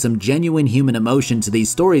bringing some genuine human emotion to these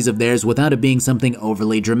stories of theirs without it being something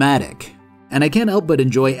overly dramatic. And I can't help but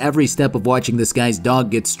enjoy every step of watching this guy's dog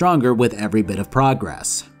get stronger with every bit of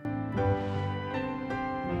progress.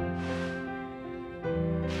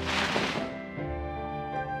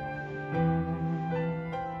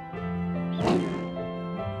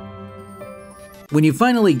 When you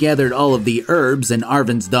finally gathered all of the herbs and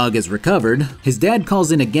Arvin's dog is recovered, his dad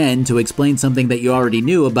calls in again to explain something that you already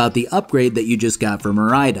knew about the upgrade that you just got from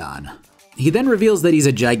Miraidon. He then reveals that he's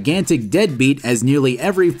a gigantic deadbeat, as nearly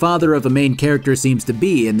every father of a main character seems to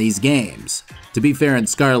be in these games. To be fair, in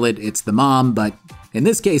Scarlet, it's the mom, but in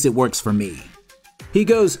this case it works for me. He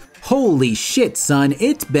goes, "Holy shit, son,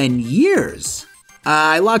 it's been years.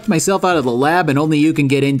 I locked myself out of the lab and only you can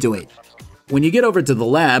get into it." When you get over to the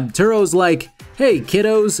lab, Turo's like, "Hey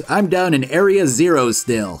kiddos, I'm down in Area 0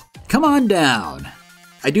 still. Come on down."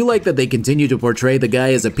 I do like that they continue to portray the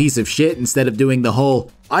guy as a piece of shit instead of doing the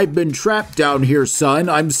whole, "I've been trapped down here, son,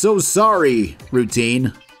 I'm so sorry"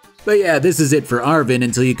 routine. But yeah, this is it for Arvin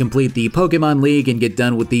until you complete the Pokemon League and get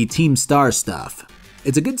done with the Team Star stuff.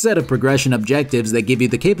 It's a good set of progression objectives that give you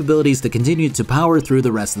the capabilities to continue to power through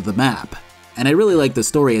the rest of the map. And I really like the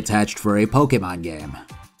story attached for a Pokemon game.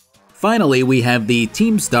 Finally, we have the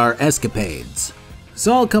Team Star escapades.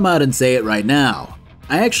 So I'll come out and say it right now.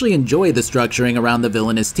 I actually enjoy the structuring around the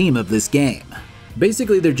villainous team of this game.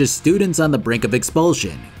 Basically, they're just students on the brink of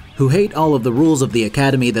expulsion, who hate all of the rules of the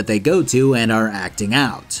academy that they go to and are acting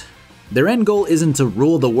out. Their end goal isn't to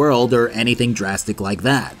rule the world or anything drastic like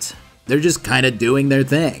that. They're just kinda doing their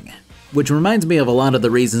thing. Which reminds me of a lot of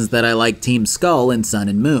the reasons that I like Team Skull in Sun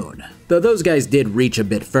and Moon, though those guys did reach a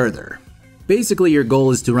bit further. Basically, your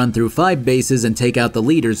goal is to run through 5 bases and take out the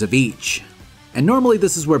leaders of each. And normally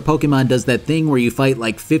this is where Pokemon does that thing where you fight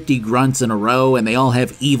like 50 grunts in a row and they all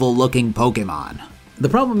have evil looking Pokemon. The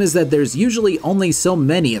problem is that there's usually only so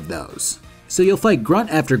many of those. So you'll fight grunt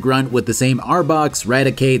after grunt with the same Arboks,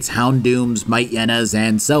 Raticates, Houndooms, Mightyennas,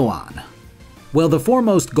 and so on. Well, the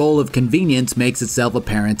foremost goal of convenience makes itself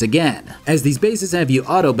apparent again, as these bases have you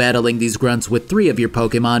auto-battling these grunts with 3 of your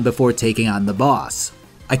Pokemon before taking on the boss.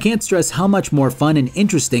 I can't stress how much more fun and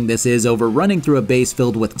interesting this is over running through a base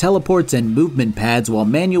filled with teleports and movement pads while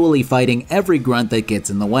manually fighting every grunt that gets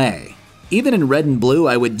in the way. Even in Red and Blue,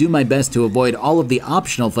 I would do my best to avoid all of the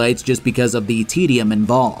optional fights just because of the tedium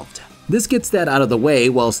involved. This gets that out of the way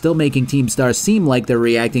while still making Team Star seem like they're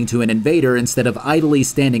reacting to an invader instead of idly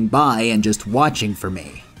standing by and just watching for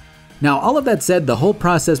me. Now, all of that said, the whole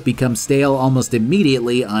process becomes stale almost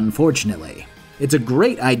immediately, unfortunately. It's a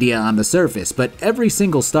great idea on the surface, but every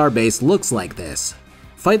single star base looks like this.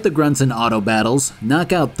 Fight the grunts in auto battles,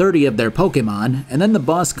 knock out 30 of their Pokemon, and then the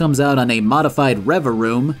boss comes out on a modified Reva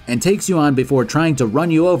Room and takes you on before trying to run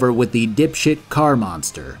you over with the dipshit car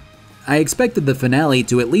monster. I expected the finale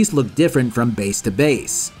to at least look different from base to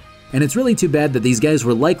base. And it's really too bad that these guys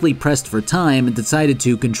were likely pressed for time and decided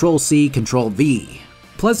to Control-C, Control-V.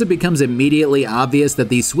 Plus, it becomes immediately obvious that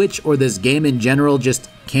the Switch or this game in general just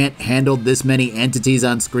can't handle this many entities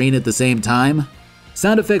on screen at the same time.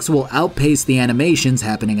 Sound effects will outpace the animations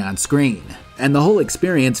happening on screen, and the whole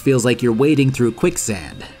experience feels like you're wading through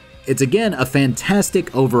quicksand. It's again a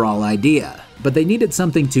fantastic overall idea, but they needed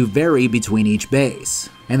something to vary between each base.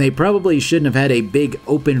 And they probably shouldn't have had a big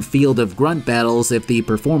open field of grunt battles if the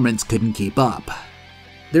performance couldn't keep up.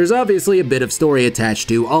 There's obviously a bit of story attached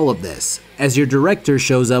to all of this, as your director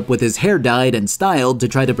shows up with his hair dyed and styled to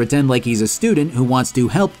try to pretend like he's a student who wants to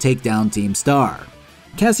help take down Team Star.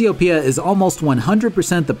 Cassiopeia is almost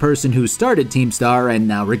 100% the person who started Team Star and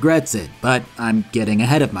now regrets it, but I'm getting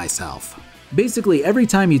ahead of myself. Basically, every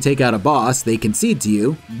time you take out a boss, they concede to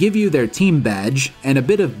you, give you their team badge, and a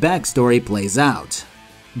bit of backstory plays out.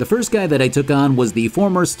 The first guy that I took on was the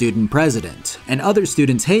former student president, and other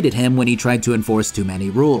students hated him when he tried to enforce too many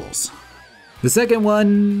rules. The second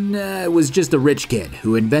one was just a rich kid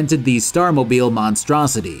who invented these Starmobile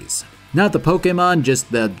monstrosities. Not the Pokemon, just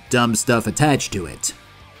the dumb stuff attached to it.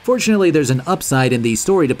 Fortunately, there's an upside in the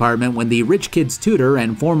story department when the rich kid's tutor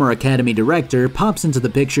and former academy director pops into the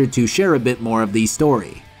picture to share a bit more of the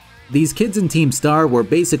story. These kids in Team Star were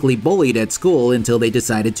basically bullied at school until they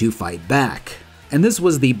decided to fight back. And this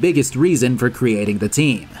was the biggest reason for creating the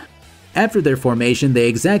team. After their formation, they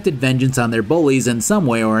exacted vengeance on their bullies in some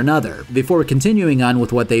way or another, before continuing on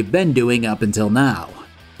with what they've been doing up until now.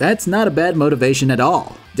 That's not a bad motivation at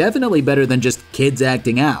all. Definitely better than just kids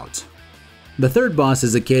acting out. The third boss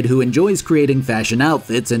is a kid who enjoys creating fashion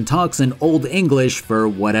outfits and talks in Old English for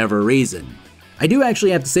whatever reason. I do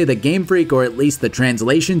actually have to say that Game Freak, or at least the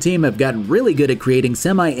translation team, have gotten really good at creating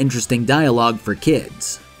semi-interesting dialogue for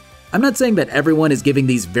kids. I'm not saying that everyone is giving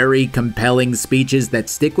these very compelling speeches that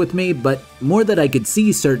stick with me, but more that I could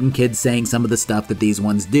see certain kids saying some of the stuff that these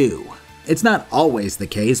ones do. It's not always the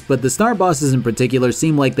case, but the star bosses in particular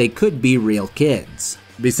seem like they could be real kids.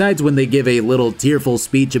 Besides when they give a little tearful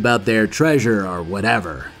speech about their treasure or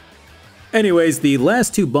whatever. Anyways, the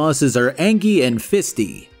last two bosses are Angie and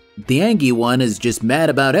Fisty. The Angie one is just mad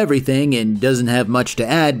about everything and doesn't have much to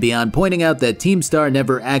add beyond pointing out that Team Star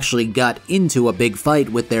never actually got into a big fight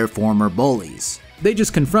with their former bullies. They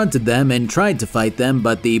just confronted them and tried to fight them,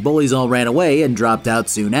 but the bullies all ran away and dropped out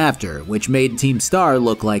soon after, which made Team Star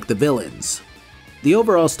look like the villains. The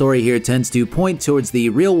overall story here tends to point towards the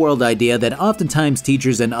real-world idea that oftentimes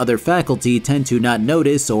teachers and other faculty tend to not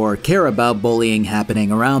notice or care about bullying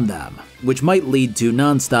happening around them, which might lead to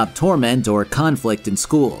non-stop torment or conflict in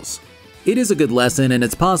schools. It is a good lesson, and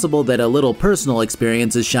it's possible that a little personal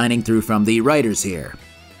experience is shining through from the writers here.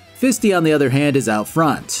 Fisty, on the other hand, is out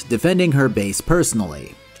front, defending her base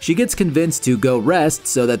personally. She gets convinced to go rest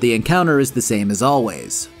so that the encounter is the same as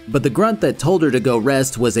always. But the grunt that told her to go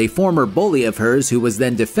rest was a former bully of hers who was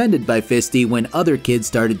then defended by Fisty when other kids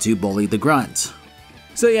started to bully the grunt.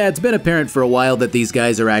 So yeah, it's been apparent for a while that these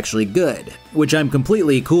guys are actually good, which I'm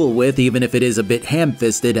completely cool with even if it is a bit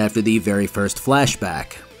ham-fisted after the very first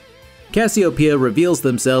flashback. Cassiopeia reveals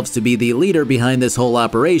themselves to be the leader behind this whole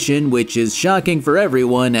operation, which is shocking for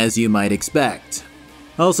everyone as you might expect.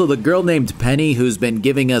 Also, the girl named Penny who's been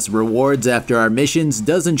giving us rewards after our missions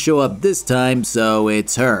doesn't show up this time, so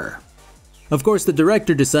it's her. Of course, the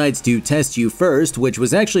director decides to test you first, which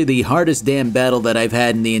was actually the hardest damn battle that I've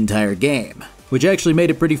had in the entire game, which actually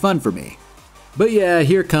made it pretty fun for me. But yeah,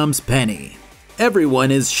 here comes Penny.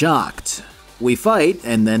 Everyone is shocked. We fight,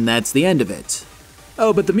 and then that's the end of it.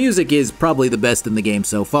 Oh, but the music is probably the best in the game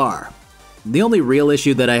so far. The only real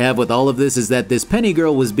issue that I have with all of this is that this Penny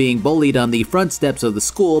girl was being bullied on the front steps of the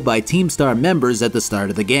school by Team Star members at the start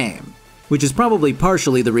of the game, which is probably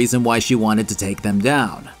partially the reason why she wanted to take them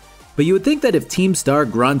down. But you would think that if Team Star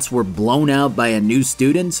grunts were blown out by a new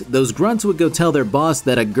student, those grunts would go tell their boss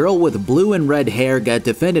that a girl with blue and red hair got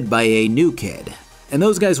defended by a new kid. And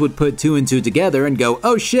those guys would put two and two together and go,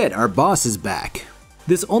 oh shit, our boss is back.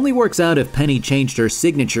 This only works out if Penny changed her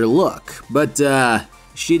signature look, but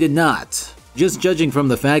she did not. Just judging from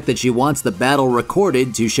the fact that she wants the battle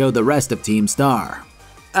recorded to show the rest of Team Star.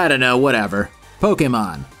 I don't know, whatever.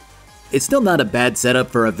 Pokemon. It's still not a bad setup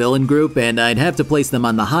for a villain group, and I'd have to place them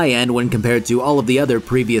on the high end when compared to all of the other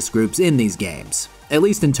previous groups in these games, at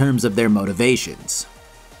least in terms of their motivations.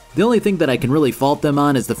 The only thing that I can really fault them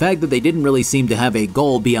on is the fact that they didn't really seem to have a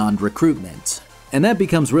goal beyond recruitment. And that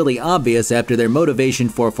becomes really obvious after their motivation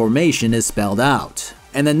for formation is spelled out,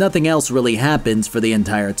 and then nothing else really happens for the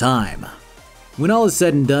entire time. When all is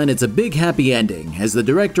said and done, it's a big happy ending, as the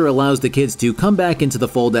director allows the kids to come back into the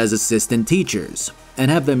fold as assistant teachers, and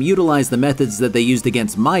have them utilize the methods that they used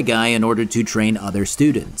against my guy in order to train other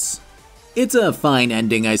students. It's a fine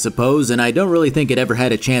ending, I suppose, and I don't really think it ever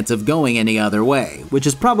had a chance of going any other way, which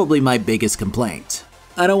is probably my biggest complaint.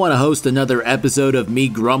 I don't want to host another episode of me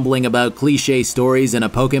grumbling about cliché stories in a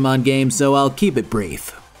Pokemon game, so I'll keep it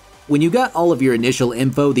brief. When you got all of your initial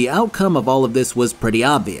info, the outcome of all of this was pretty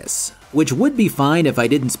obvious, which would be fine if I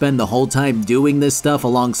didn't spend the whole time doing this stuff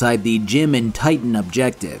alongside the Gym and Titan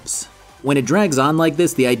objectives. When it drags on like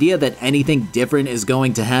this, the idea that anything different is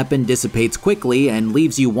going to happen dissipates quickly and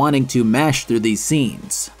leaves you wanting to mash through these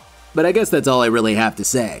scenes. But I guess that's all I really have to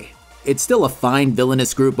say. It's still a fine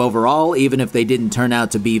villainous group overall, even if they didn't turn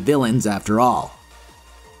out to be villains after all.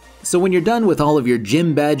 So when you're done with all of your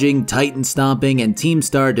gym badging, Titan stomping, and Team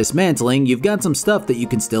Star dismantling, you've got some stuff that you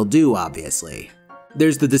can still do, obviously.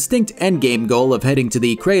 There's the distinct endgame goal of heading to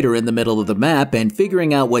the crater in the middle of the map and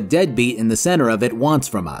figuring out what Deadbeat in the center of it wants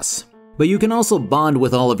from us. But you can also bond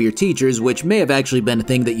with all of your teachers, which may have actually been a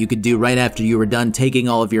thing that you could do right after you were done taking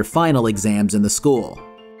all of your final exams in the school.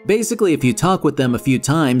 Basically, if you talk with them a few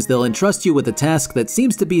times, they'll entrust you with a task that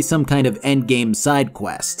seems to be some kind of endgame side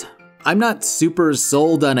quest. I'm not super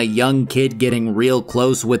sold on a young kid getting real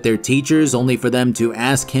close with their teachers only for them to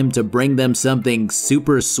ask him to bring them something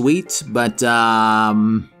super sweet, but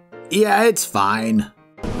yeah, it's fine.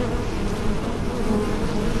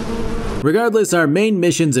 Regardless, our main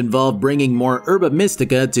missions involve bringing more Herba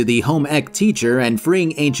Mystica to the home ec teacher and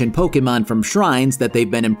freeing ancient Pokemon from shrines that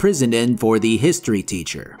they've been imprisoned in for the history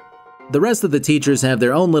teacher. The rest of the teachers have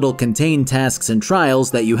their own little contained tasks and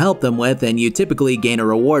trials that you help them with, and you typically gain a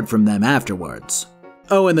reward from them afterwards.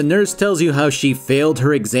 Oh, and the nurse tells you how she failed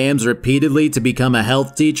her exams repeatedly to become a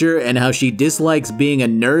health teacher and how she dislikes being a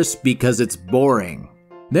nurse because it's boring.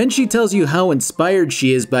 Then she tells you how inspired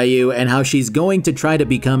she is by you and how she's going to try to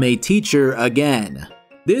become a teacher again.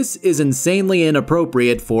 This is insanely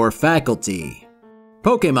inappropriate for faculty.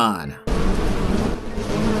 Pokemon.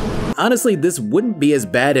 Honestly, this wouldn't be as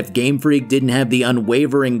bad if Game Freak didn't have the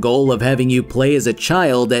unwavering goal of having you play as a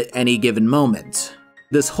child at any given moment.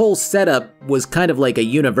 This whole setup was kind of like a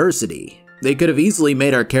university. They could have easily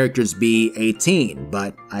made our characters be 18,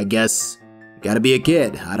 but I guess gotta be a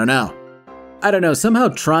kid, I don't know, somehow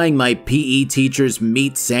trying my PE teacher's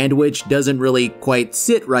meat sandwich doesn't really quite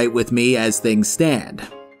sit right with me as things stand.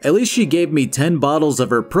 At least she gave me 10 bottles of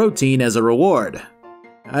her protein as a reward.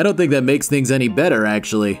 I don't think that makes things any better,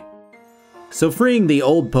 actually. So freeing the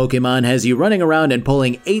old Pokemon has you running around and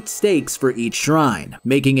pulling 8 stakes for each shrine,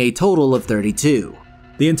 making a total of 32.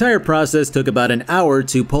 The entire process took about an hour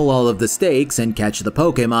to pull all of the stakes and catch the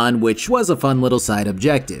Pokemon, which was a fun little side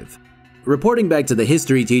objective. Reporting back to the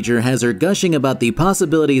history teacher has her gushing about the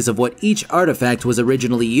possibilities of what each artifact was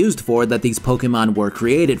originally used for that these Pokemon were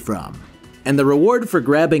created from. And the reward for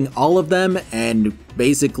grabbing all of them and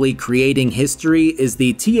basically creating history is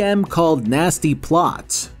the TM called Nasty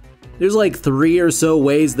Plot. There's like 3 or so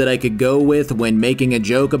ways that I could go with when making a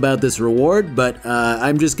joke about this reward, but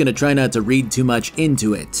I'm just gonna try not to read too much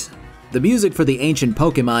into it. The music for the ancient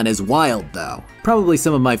Pokemon is wild though, probably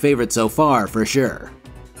some of my favorites so far for sure.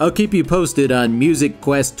 I'll keep you posted on Music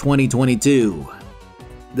Quest 2022.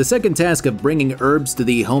 The second task of bringing herbs to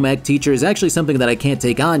the home ec teacher is actually something that I can't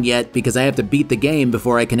take on yet because I have to beat the game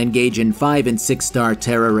before I can engage in 5- and 6-star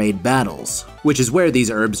Terra Raid battles, which is where these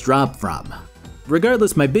herbs drop from.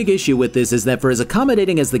 Regardless, my big issue with this is that for as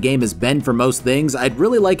accommodating as the game has been for most things, I'd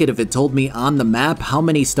really like it if it told me on the map how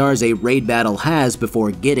many stars a raid battle has before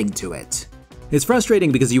getting to it. It's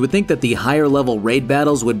frustrating because you would think that the higher level raid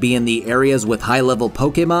battles would be in the areas with high level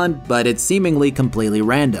Pokemon, but it's seemingly completely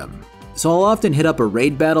random. So I'll often hit up a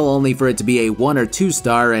raid battle only for it to be a 1 or 2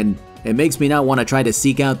 star, and it makes me not want to try to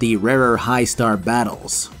seek out the rarer high star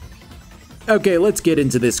battles. Okay, let's get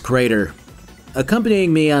into this crater.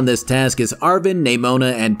 Accompanying me on this task is Arvin,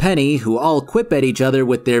 Nemona, and Penny, who all quip at each other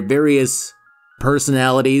with their various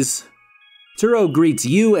personalities. Turo greets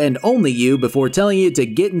you and only you before telling you to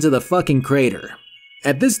get into the fucking crater.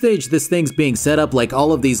 At this stage, this thing's being set up like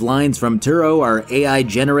all of these lines from Turo are AI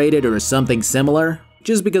generated or something similar,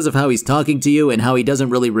 just because of how he's talking to you and how he doesn't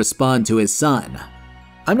really respond to his son.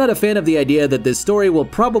 I'm not a fan of the idea that this story will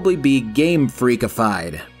probably be Game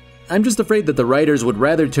Freakified. I'm just afraid that the writers would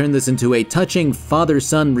rather turn this into a touching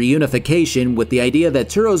father-son reunification with the idea that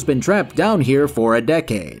Turo's been trapped down here for a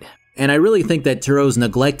decade. And I really think that Turo's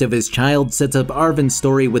neglect of his child sets up Arvin's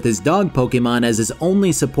story with his dog Pokemon as his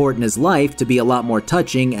only support in his life to be a lot more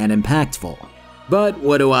touching and impactful. But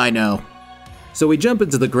what do I know? So we jump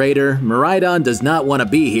into the crater, Miraidon does not want to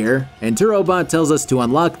be here, and Turobot tells us to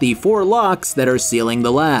unlock the 4 locks that are sealing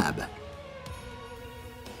the lab.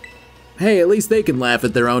 Hey, at least they can laugh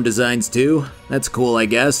at their own designs too. That's cool, I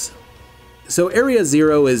guess. So Area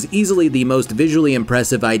Zero is easily the most visually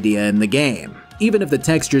impressive idea in the game, even if the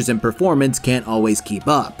textures and performance can't always keep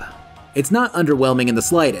up. It's not underwhelming in the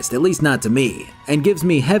slightest, at least not to me, and gives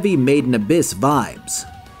me heavy Made in Abyss vibes.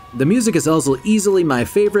 The music is also easily my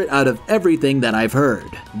favorite out of everything that I've heard,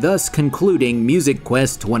 thus concluding Music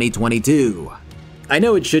Quest 2022. I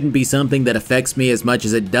know it shouldn't be something that affects me as much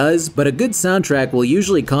as it does, but a good soundtrack will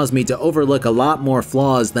usually cause me to overlook a lot more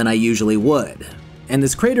flaws than I usually would. And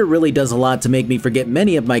this crater really does a lot to make me forget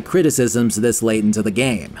many of my criticisms this late into the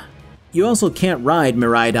game. You also can't ride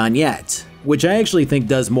Miraidon yet, which I actually think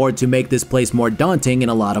does more to make this place more daunting in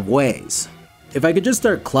a lot of ways. If I could just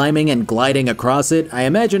start climbing and gliding across it, I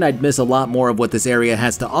imagine I'd miss a lot more of what this area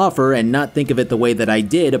has to offer and not think of it the way that I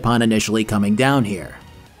did upon initially coming down here.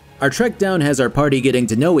 Our trek down has our party getting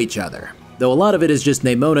to know each other, though a lot of it is just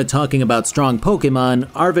Nemona talking about strong Pokemon,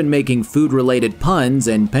 Arven making food-related puns,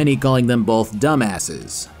 and Penny calling them both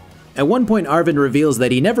dumbasses. At one point, Arven reveals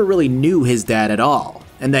that he never really knew his dad at all,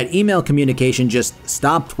 and that email communication just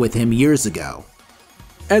stopped with him years ago.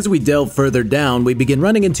 As we delve further down, we begin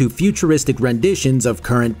running into futuristic renditions of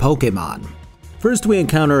current Pokemon. First, we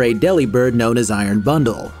encounter a Delibird known as Iron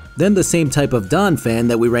Bundle, then the same type of Donphan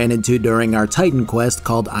that we ran into during our Titan quest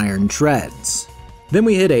called Iron Treads. Then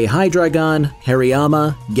we hit a Hydreigon,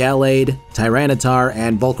 Hariyama, Gallade, Tyranitar,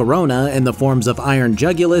 and Volcarona in the forms of Iron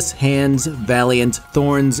Jugulus, Hands, Valiant,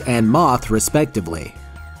 Thorns, and Moth respectively.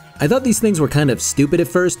 I thought these things were kind of stupid at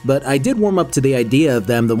first, but I did warm up to the idea of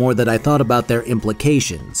them the more that I thought about their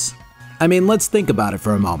implications. I mean, let's think about it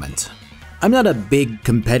for a moment. I'm not a big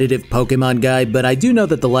competitive Pokemon guy, but I do know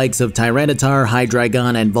that the likes of Tyranitar,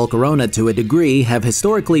 Hydreigon, and Volcarona to a degree have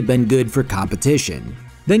historically been good for competition.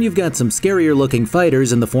 Then you've got some scarier looking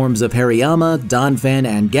fighters in the forms of Hariyama, Donphan,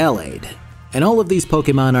 and Gallade. And all of these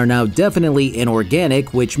Pokemon are now definitely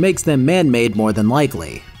inorganic, which makes them man-made more than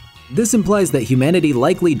likely. This implies that humanity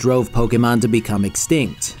likely drove Pokemon to become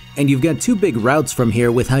extinct, and you've got 2 big routes from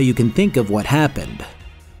here with how you can think of what happened.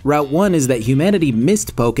 Route 1 is that humanity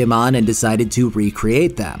missed Pokemon and decided to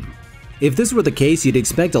recreate them. If this were the case, you'd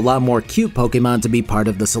expect a lot more cute Pokemon to be part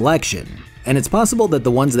of the selection, and it's possible that the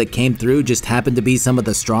ones that came through just happened to be some of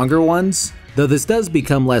the stronger ones, though this does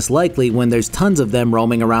become less likely when there's tons of them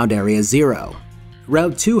roaming around Area Zero.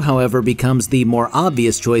 Route 2, however, becomes the more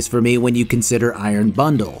obvious choice for me when you consider Iron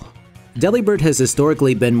Bundle. Delibird has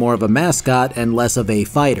historically been more of a mascot and less of a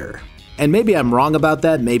fighter. And maybe I'm wrong about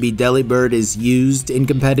that, maybe Delibird is used in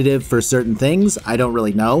competitive for certain things, I don't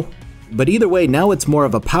really know. But either way, now it's more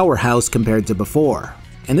of a powerhouse compared to before.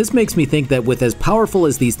 And this makes me think that with as powerful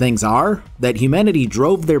as these things are, that humanity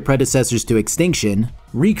drove their predecessors to extinction,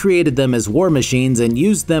 recreated them as war machines, and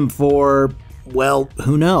used them for, well,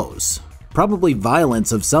 who knows? Probably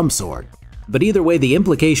violence of some sort. But either way, the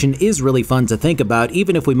implication is really fun to think about,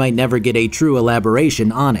 even if we might never get a true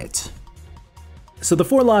elaboration on it. So the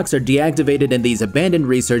 4 locks are deactivated in these abandoned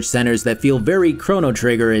research centers that feel very Chrono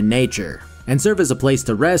Trigger in nature, and serve as a place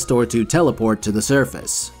to rest or to teleport to the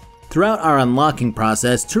surface. Throughout our unlocking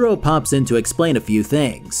process, Turo pops in to explain a few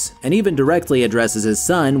things, and even directly addresses his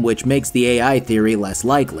son, which makes the AI theory less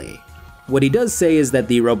likely. What he does say is that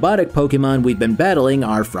the robotic Pokemon we've been battling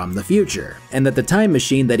are from the future, and that the time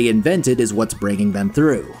machine that he invented is what's bringing them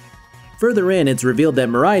through. Further in, it's revealed that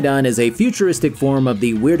Miraidon is a futuristic form of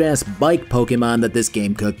the weird-ass bike Pokemon that this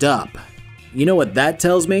game cooked up. You know what that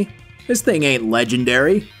tells me? This thing ain't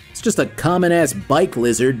legendary. It's just a common-ass bike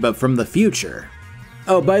lizard, but from the future.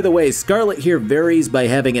 Oh, by the way, Scarlet here varies by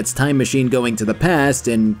having its time machine going to the past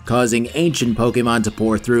and causing ancient Pokemon to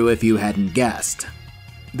pour through if you hadn't guessed.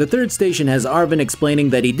 The 3rd station has Arven explaining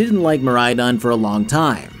that he didn't like Miraidon for a long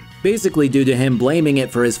time. Basically due to him blaming it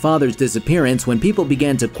for his father's disappearance when people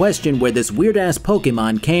began to question where this weird-ass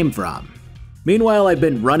Pokemon came from. Meanwhile, I've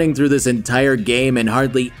been running through this entire game and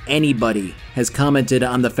hardly anybody has commented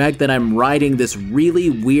on the fact that I'm riding this really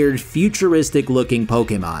weird, futuristic-looking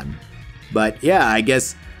Pokemon. But yeah, I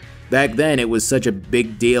guess back then it was such a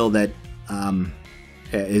big deal that,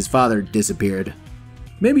 his father disappeared.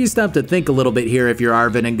 Maybe you stop to think a little bit here if you're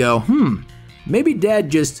Arven and go, maybe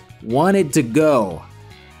Dad just wanted to go.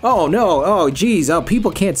 Oh no, oh geez, oh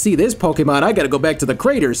people can't see this Pokemon, I gotta go back to the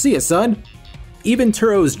crater, see ya son. Even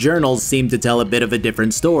Turo's journals seem to tell a bit of a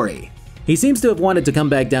different story. He seems to have wanted to come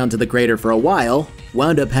back down to the crater for a while,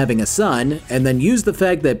 wound up having a son, and then used the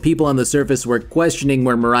fact that people on the surface were questioning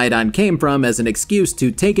where Miraidon came from as an excuse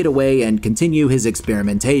to take it away and continue his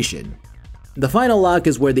experimentation. The final lock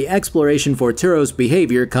is where the exploration for Turo's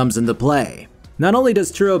behavior comes into play. Not only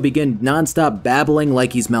does Turo begin non-stop babbling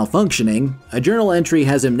like he's malfunctioning, a journal entry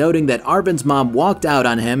has him noting that Arvin's mom walked out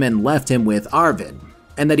on him and left him with Arvin,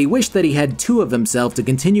 and that he wished that he had two of himself to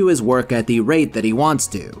continue his work at the rate that he wants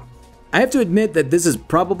to. I have to admit that this is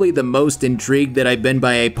probably the most intrigued that I've been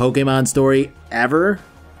by a Pokemon story ever.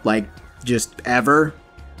 Like, just ever.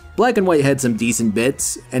 Black and White had some decent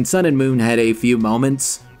bits, and Sun and Moon had a few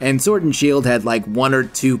moments, and Sword and Shield had like one or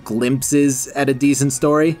two glimpses at a decent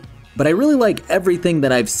story. But I really like everything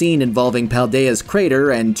that I've seen involving Paldea's crater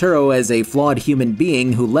and Turo as a flawed human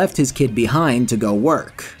being who left his kid behind to go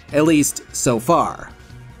work. At least, so far.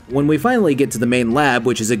 When we finally get to the main lab,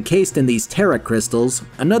 which is encased in these Terra crystals,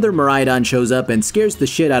 another Miraidon shows up and scares the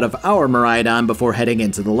shit out of our Miraidon before heading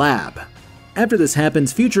into the lab. After this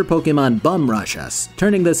happens, future Pokemon bum rush us,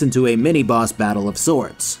 turning this into a mini-boss battle of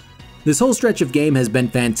sorts. This whole stretch of game has been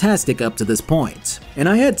fantastic up to this point, and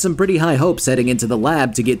I had some pretty high hopes heading into the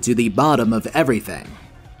lab to get to the bottom of everything.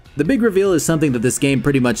 The big reveal is something that this game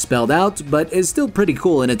pretty much spelled out, but is still pretty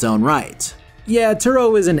cool in its own right. Yeah,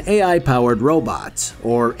 Turo is an AI-powered robot,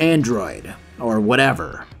 or android, or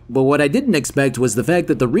whatever. But what I didn't expect was the fact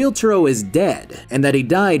that the real Turo is dead, and that he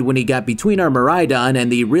died when he got between our Miraidon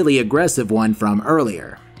and the really aggressive one from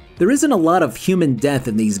earlier. There isn't a lot of human death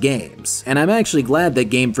in these games, and I'm actually glad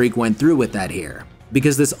that Game Freak went through with that here,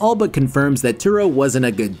 because this all but confirms that Turo wasn't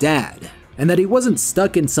a good dad, and that he wasn't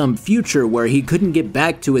stuck in some future where he couldn't get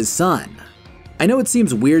back to his son. I know it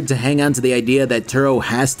seems weird to hang on to the idea that Turo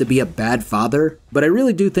has to be a bad father, but I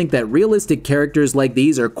really do think that realistic characters like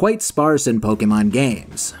these are quite sparse in Pokemon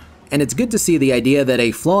games. And it's good to see the idea that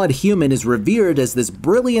a flawed human is revered as this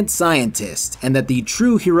brilliant scientist, and that the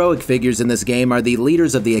true heroic figures in this game are the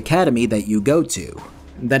leaders of the academy that you go to.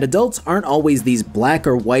 That adults aren't always these black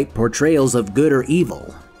or white portrayals of good or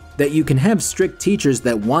evil. That you can have strict teachers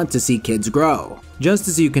that want to see kids grow, just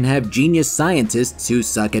as you can have genius scientists who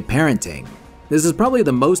suck at parenting. This is probably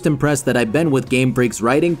the most impressed that I've been with Game Freak's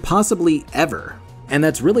writing possibly ever. And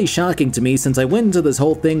that's really shocking to me since I went into this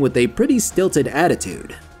whole thing with a pretty stilted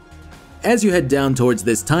attitude. As you head down towards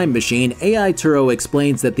this time machine, AI Turo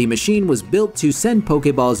explains that the machine was built to send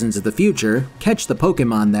Pokeballs into the future, catch the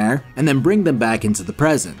Pokemon there, and then bring them back into the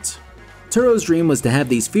present. Turo's dream was to have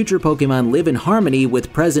these future Pokemon live in harmony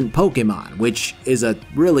with present Pokemon, which is a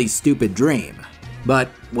really stupid dream. But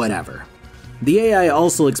whatever. The AI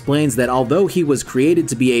also explains that although he was created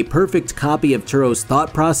to be a perfect copy of Turo's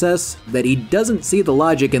thought process, that he doesn't see the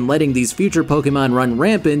logic in letting these future Pokemon run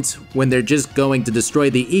rampant when they're just going to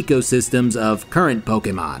destroy the ecosystems of current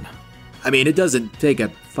Pokemon. I mean, it doesn't take a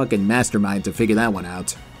fucking mastermind to figure that one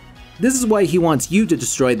out. This is why he wants you to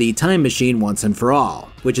destroy the time machine once and for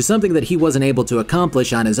all, which is something that he wasn't able to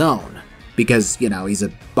accomplish on his own. Because, you know, he's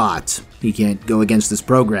a bot. He can't go against this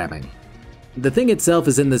programming. The thing itself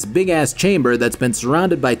is in this big-ass chamber that's been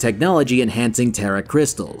surrounded by technology-enhancing Terra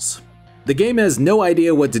crystals. The game has no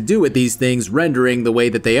idea what to do with these things rendering the way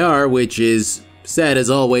that they are, which is sad as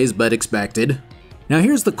always, but expected. Now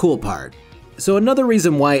here's the cool part. So another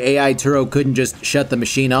reason why AI Turo couldn't just shut the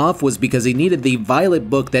machine off was because he needed the Violet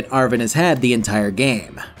book that Arvin has had the entire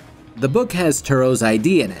game. The book has Turo's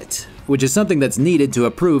ID in it, which is something that's needed to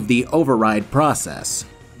approve the override process.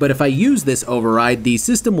 But if I use this override, the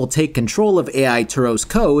system will take control of AI Turo's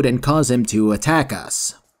code and cause him to attack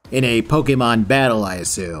us. In a Pokemon battle, I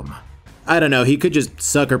assume. I don't know, he could just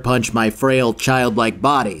sucker punch my frail, childlike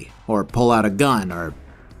body, or pull out a gun, or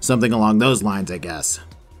something along those lines, I guess.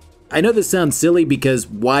 I know this sounds silly because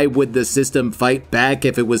why would the system fight back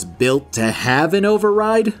if it was built to have an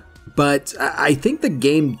override? But I think the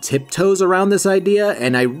game tiptoes around this idea,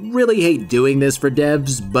 and I really hate doing this for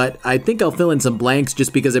devs, but I think I'll fill in some blanks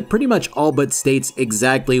just because it pretty much all but states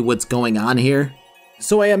exactly what's going on here.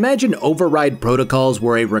 So I imagine override protocols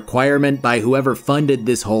were a requirement by whoever funded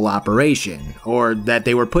this whole operation, or that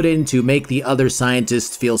they were put in to make the other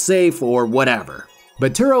scientists feel safe or whatever.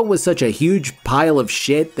 But Turo was such a huge pile of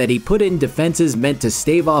shit that he put in defenses meant to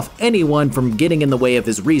stave off anyone from getting in the way of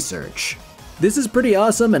his research. This is pretty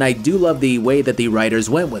awesome, and I do love the way that the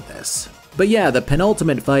writers went with this. But yeah, the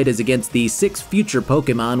penultimate fight is against the 6 future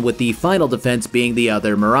Pokemon, with the final defense being the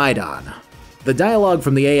other Miraidon. The dialogue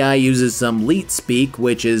from the AI uses some leet speak,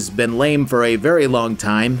 which has been lame for a very long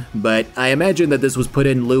time, but I imagine that this was put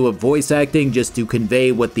in lieu of voice acting just to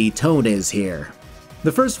convey what the tone is here.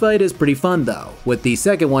 The first fight is pretty fun though, with the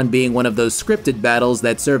second one being one of those scripted battles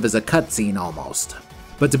that serve as a cutscene almost.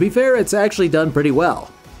 But to be fair, it's actually done pretty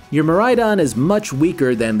well. Your Miraidon is much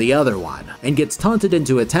weaker than the other one, and gets taunted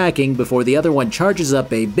into attacking before the other one charges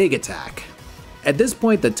up a big attack. At this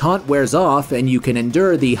point, the taunt wears off and you can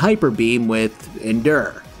endure the hyper beam with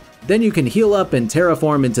Endure. Then you can heal up and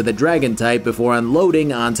terraform into the dragon type before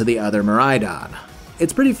unloading onto the other Miraidon.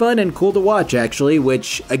 It's pretty fun and cool to watch actually,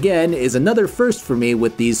 which again is another first for me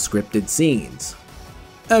with these scripted scenes.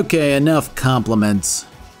 Okay, enough compliments.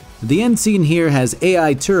 The end scene here has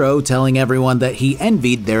AI Turo telling everyone that he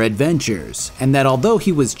envied their adventures, and that although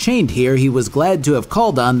he was chained here, he was glad to have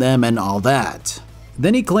called on them and all that.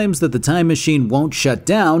 Then he claims that the time machine won't shut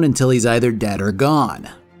down until he's either dead or gone.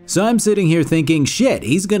 So I'm sitting here thinking, shit,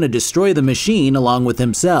 he's gonna destroy the machine along with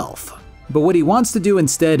himself. But what he wants to do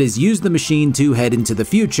instead is use the machine to head into the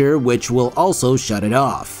future, which will also shut it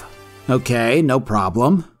off. Okay, no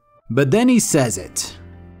problem. But then he says it.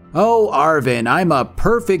 Oh, Arvin, I'm a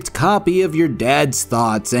perfect copy of your dad's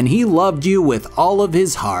thoughts, and he loved you with all of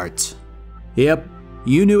his heart. Yep,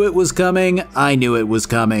 you knew it was coming, I knew it was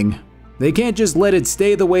coming. They can't just let it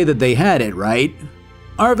stay the way that they had it, right?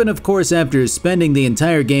 Arvin, of course, after spending the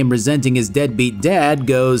entire game resenting his deadbeat dad,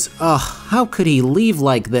 goes, ugh, how could he leave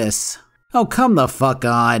like this? Oh, come the fuck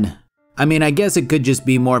on. I mean, I guess it could just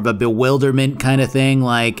be more of a bewilderment kind of thing,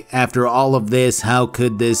 like, after all of this, how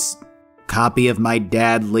could this copy of my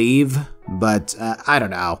dad leave? But, I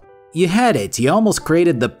don't know. You had it, you almost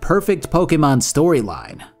created the perfect Pokemon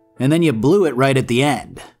storyline, and then you blew it right at the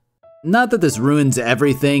end. Not that this ruins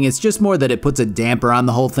everything, it's just more that it puts a damper on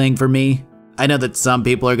the whole thing for me. I know that some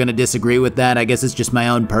people are gonna disagree with that, I guess it's just my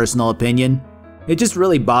own personal opinion. It just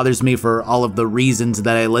really bothers me for all of the reasons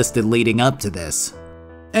that I listed leading up to this.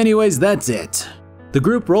 Anyways, that's it. The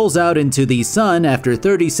group rolls out into the sun after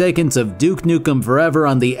 30 seconds of Duke Nukem Forever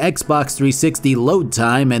on the Xbox 360 load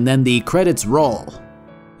time, and then the credits roll.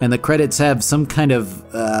 And the credits have some kind of,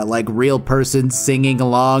 like real person singing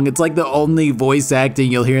along. It's like the only voice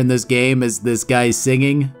acting you'll hear in this game is this guy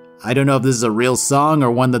singing. I don't know if this is a real song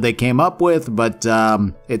or one that they came up with, but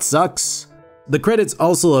it sucks. The credits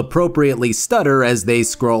also appropriately stutter as they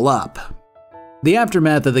scroll up. The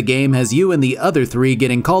aftermath of the game has you and the other three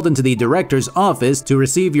getting called into the director's office to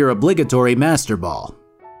receive your obligatory Master Ball.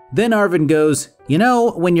 Then Arvin goes, you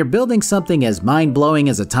know, when you're building something as mind-blowing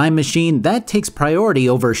as a time machine, that takes priority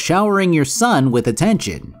over showering your son with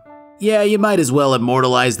attention. Yeah, you might as well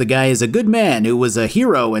immortalize the guy as a good man who was a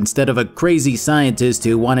hero instead of a crazy scientist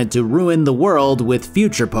who wanted to ruin the world with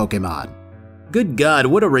future Pokemon. Good God,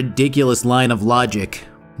 what a ridiculous line of logic.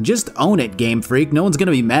 Just own it, Game Freak. No one's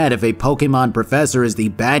gonna be mad if a Pokemon professor is the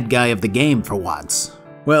bad guy of the game for once.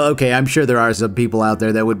 Well, okay, I'm sure there are some people out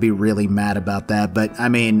there that would be really mad about that, but I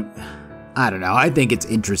mean, I don't know, I think it's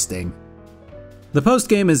interesting. The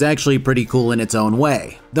post-game is actually pretty cool in its own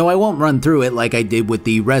way, though I won't run through it like I did with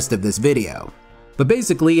the rest of this video. But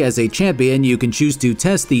basically, as a champion, you can choose to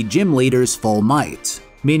test the gym leader's full might,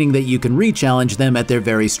 meaning that you can re-challenge them at their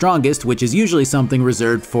very strongest, which is usually something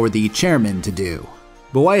reserved for the chairman to do.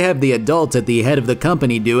 But why have the adults at the head of the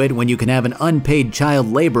company do it when you can have an unpaid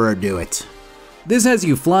child laborer do it? This has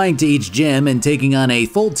you flying to each gym and taking on a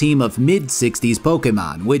full team of mid-60s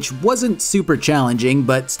Pokemon, which wasn't super challenging,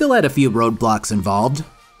 but still had a few roadblocks involved.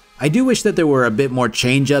 I do wish that there were a bit more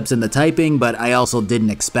change-ups in the typing, but I also didn't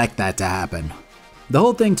expect that to happen. The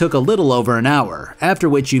whole thing took a little over an hour, after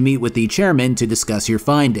which you meet with the chairman to discuss your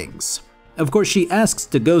findings. Of course, she asks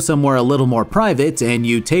to go somewhere a little more private, and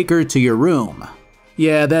you take her to your room.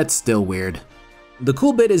 Yeah, that's still weird. The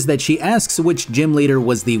cool bit is that she asks which gym leader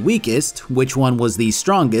was the weakest, which one was the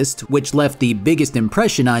strongest, which left the biggest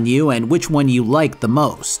impression on you, and which one you liked the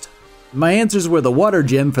most. My answers were the water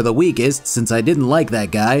gym for the weakest, since I didn't like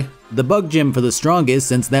that guy, the bug gym for the strongest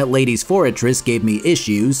since that lady's fortress gave me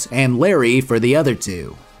issues, and Larry for the other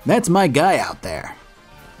two. That's my guy out there.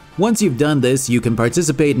 Once you've done this, you can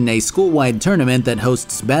participate in a school-wide tournament that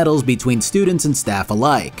hosts battles between students and staff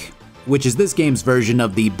alike, which is this game's version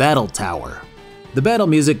of the Battle Tower. The battle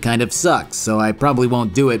music kind of sucks, so I probably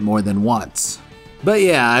won't do it more than once. But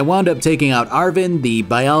yeah, I wound up taking out Arvin, the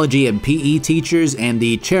biology and PE teachers, and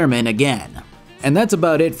the chairman again. And that's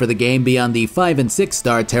about it for the game beyond the 5 and 6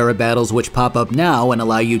 star Terra battles which pop up now and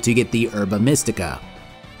allow you to get the Herba Mystica.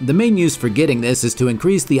 The main use for getting this is to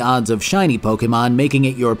increase the odds of shiny Pokemon, making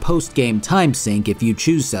it your post-game time sink if you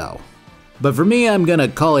choose so. But for me, I'm gonna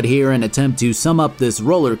call it here and attempt to sum up this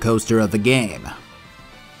roller coaster of a game.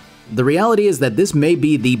 The reality is that this may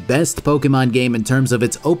be the best Pokemon game in terms of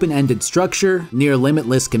its open-ended structure, near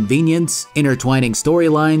limitless convenience, intertwining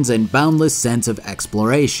storylines, and boundless sense of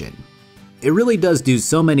exploration. It really does do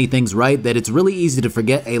so many things right that it's really easy to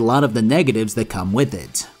forget a lot of the negatives that come with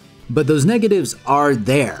it. But those negatives are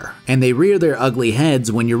there, and they rear their ugly heads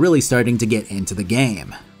when you're really starting to get into the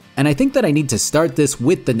game. And I think that I need to start this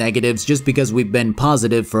with the negatives just because we've been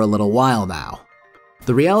positive for a little while now.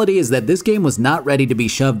 The reality is that this game was not ready to be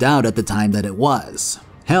shoved out at the time that it was.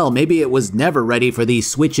 Hell, maybe it was never ready for the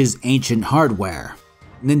Switch's ancient hardware.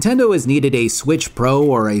 Nintendo has needed a Switch Pro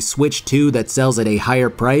or a Switch 2 that sells at a higher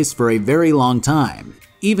price for a very long time,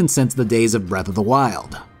 even since the days of Breath of the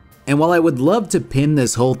Wild. And while I would love to pin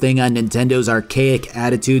this whole thing on Nintendo's archaic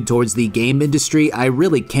attitude towards the game industry, I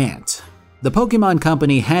really can't. The Pokemon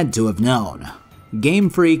Company had to have known. Game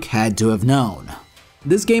Freak had to have known.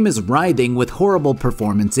 This game is writhing with horrible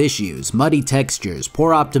performance issues, muddy textures,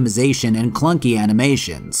 poor optimization, and clunky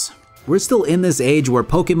animations. We're still in this age where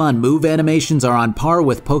Pokemon move animations are on par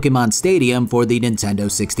with Pokemon Stadium for the Nintendo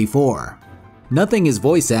 64. Nothing is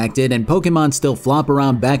voice acted, and Pokemon still flop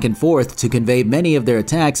around back and forth to convey many of their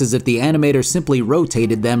attacks as if the animator simply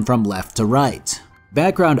rotated them from left to right.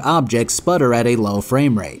 Background objects sputter at a low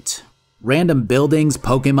frame rate. Random buildings,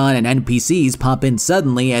 Pokemon, and NPCs pop in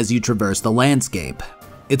suddenly as you traverse the landscape.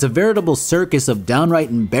 It's a veritable circus of downright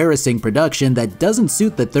embarrassing production that doesn't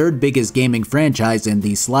suit the third biggest gaming franchise in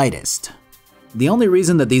the slightest. The only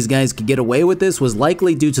reason that these guys could get away with this was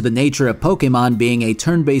likely due to the nature of Pokemon being a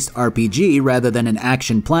turn-based RPG rather than an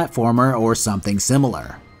action platformer or something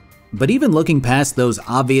similar. But even looking past those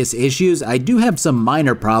obvious issues, I do have some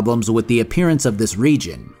minor problems with the appearance of this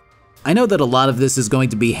region. I know that a lot of this is going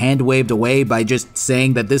to be hand-waved away by just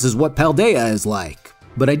saying that this is what Paldea is like,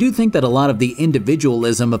 but I do think that a lot of the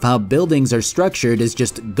individualism of how buildings are structured is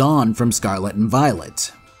just gone from Scarlet and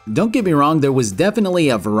Violet. Don't get me wrong, there was definitely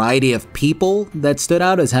a variety of people that stood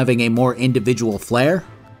out as having a more individual flair.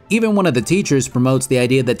 Even one of the teachers promotes the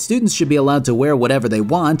idea that students should be allowed to wear whatever they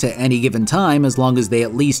want at any given time as long as they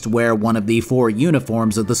at least wear one of the 4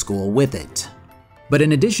 uniforms of the school with it. But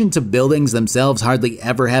in addition to buildings themselves hardly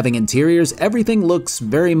ever having interiors, everything looks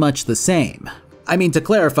very much the same. I mean, to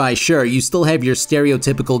clarify, sure, you still have your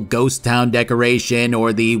stereotypical ghost town decoration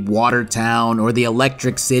or the water town or the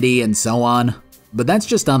electric city and so on, but that's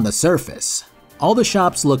just on the surface. All the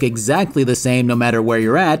shops look exactly the same no matter where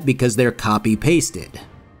you're at because they're copy-pasted.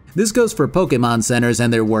 This goes for Pokemon centers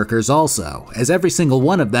and their workers also, as every single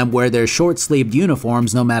one of them wear their short-sleeved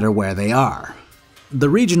uniforms no matter where they are. The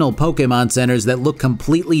regional Pokemon centers that look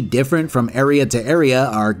completely different from area to area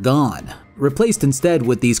are gone, replaced instead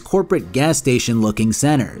with these corporate gas station looking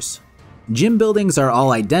centers. Gym buildings are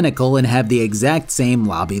all identical and have the exact same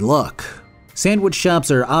lobby look. Sandwich shops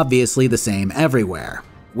are obviously the same everywhere,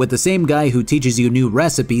 with the same guy who teaches you new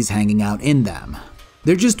recipes hanging out in them.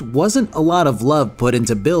 There just wasn't a lot of love put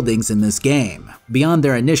into buildings in this game, beyond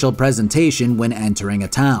their initial presentation when entering a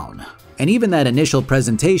town. And even that initial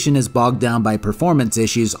presentation is bogged down by performance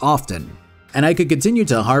issues often. And I could continue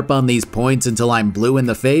to harp on these points until I'm blue in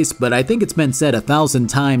the face, but I think it's been said 1,000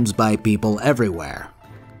 times by people everywhere.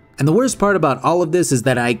 And the worst part about all of this is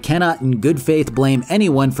that I cannot in good faith blame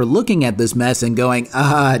anyone for looking at this mess and going,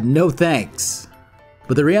 no thanks.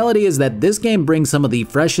 But the reality is that this game brings some of the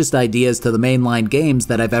freshest ideas to the mainline games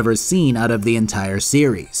that I've ever seen out of the entire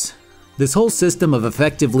series. This whole system of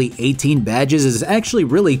effectively 18 badges is actually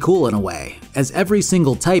really cool in a way, as every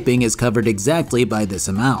single typing is covered exactly by this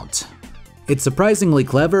amount. It's surprisingly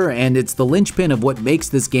clever, and it's the linchpin of what makes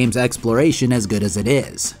this game's exploration as good as it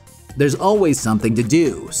is. There's always something to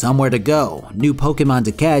do, somewhere to go, new Pokemon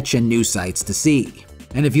to catch, and new sights to see.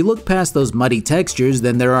 And if you look past those muddy textures,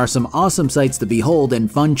 then there are some awesome sights to behold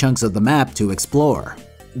and fun chunks of the map to explore.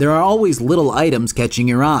 There are always little items catching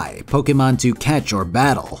your eye, Pokemon to catch or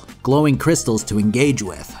battle, glowing crystals to engage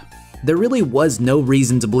with. There really was no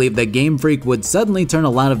reason to believe that Game Freak would suddenly turn a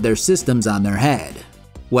lot of their systems on their head.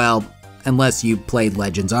 Well, unless you played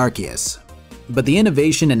Legends Arceus. But the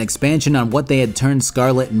innovation and expansion on what they had turned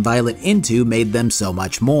Scarlet and Violet into made them so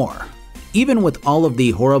much more. Even with all of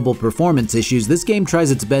the horrible performance issues, this game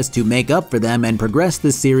tries its best to make up for them and progress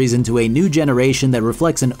this series into a new generation that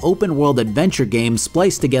reflects an open-world adventure game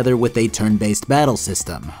spliced together with a turn-based battle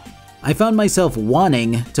system. I found myself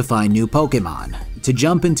wanting to find new Pokemon, to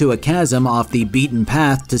jump into a chasm off the beaten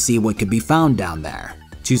path to see what could be found down there,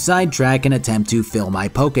 to sidetrack and attempt to fill my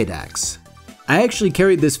Pokédex. I actually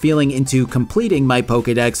carried this feeling into completing my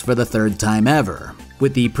Pokédex for the 3rd time ever,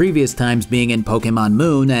 with the previous times being in Pokemon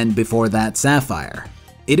Moon and before that Sapphire.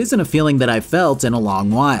 It isn't a feeling that I've felt in a long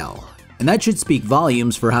while, and that should speak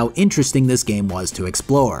volumes for how interesting this game was to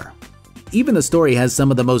explore. Even the story has some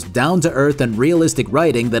of the most down-to-earth and realistic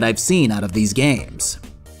writing that I've seen out of these games.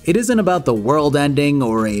 It isn't about the world ending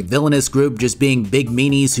or a villainous group just being big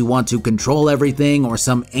meanies who want to control everything or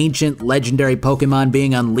some ancient legendary Pokemon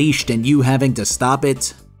being unleashed and you having to stop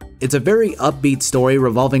it. It's a very upbeat story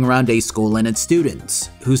revolving around a school and its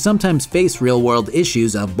students, who sometimes face real-world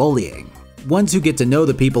issues of bullying, ones who get to know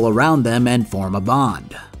the people around them and form a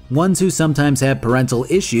bond. ones who sometimes have parental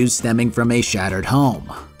issues stemming from a shattered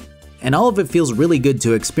home. And all of it feels really good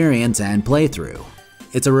to experience and play through.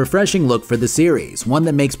 It's a refreshing look for the series, one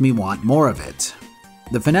that makes me want more of it.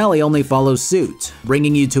 The finale only follows suit,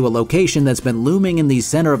 bringing you to a location that's been looming in the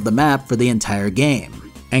center of the map for the entire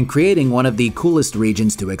game, and creating one of the coolest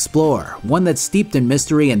regions to explore, one that's steeped in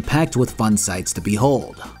mystery and packed with fun sights to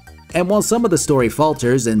behold. And while some of the story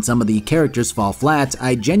falters and some of the characters fall flat,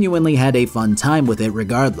 I genuinely had a fun time with it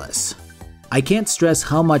regardless. I can't stress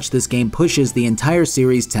how much this game pushes the entire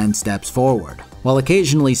series 10 steps forward, while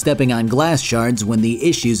occasionally stepping on glass shards when the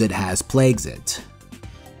issues it has plagues it.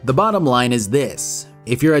 The bottom line is this: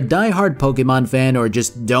 if you're a die-hard Pokemon fan or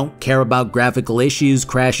just don't care about graphical issues,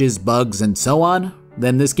 crashes, bugs, and so on,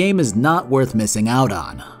 then this game is not worth missing out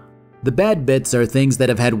on. The bad bits are things that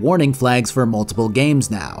have had warning flags for multiple games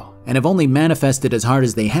now, and have only manifested as hard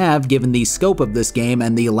as they have given the scope of this game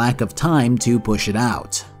and the lack of time to push it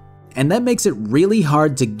out. And that makes it really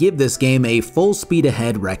hard to give this game a full speed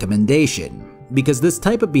ahead recommendation, because this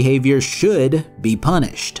type of behavior should be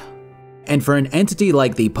punished. And for an entity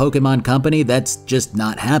like the Pokemon Company, that's just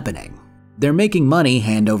not happening. They're making money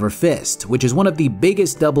hand over fist, which is one of the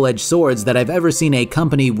biggest double-edged swords that I've ever seen a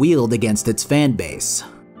company wield against its fan base.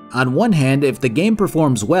 On one hand, if the game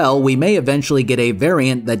performs well, we may eventually get a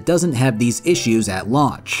variant that doesn't have these issues at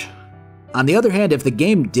launch. On the other hand, if the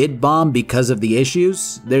game did bomb because of the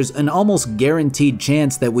issues, there's an almost guaranteed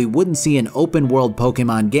chance that we wouldn't see an open-world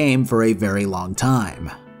Pokemon game for a very long time.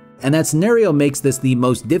 And that scenario makes this the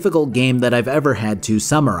most difficult game that I've ever had to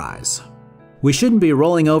summarize. We shouldn't be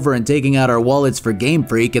rolling over and taking out our wallets for Game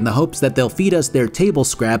Freak in the hopes that they'll feed us their table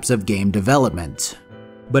scraps of game development.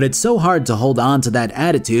 But it's so hard to hold on to that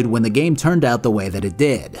attitude when the game turned out the way that it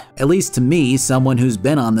did, at least to me, someone who's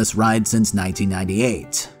been on this ride since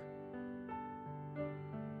 1998.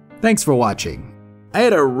 Thanks for watching. I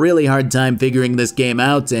had a really hard time figuring this game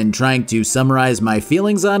out and trying to summarize my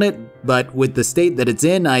feelings on it, but with the state that it's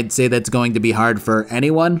in, I'd say that's going to be hard for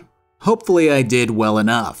anyone. Hopefully I did well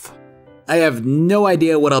enough. I have no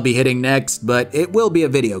idea what I'll be hitting next, but it will be a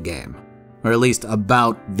video game. Or at least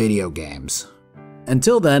about video games.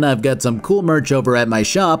 Until then, I've got some cool merch over at my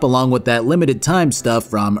shop along with that limited time stuff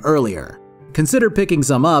from earlier. Consider picking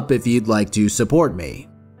some up if you'd like to support me.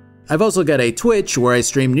 I've also got a Twitch where I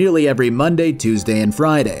stream nearly every Monday, Tuesday, and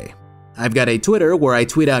Friday. I've got a Twitter where I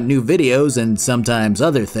tweet out new videos and sometimes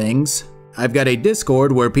other things. I've got a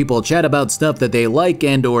Discord where people chat about stuff that they like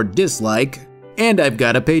and or dislike. And I've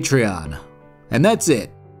got a Patreon. And that's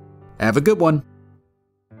it. Have a good one.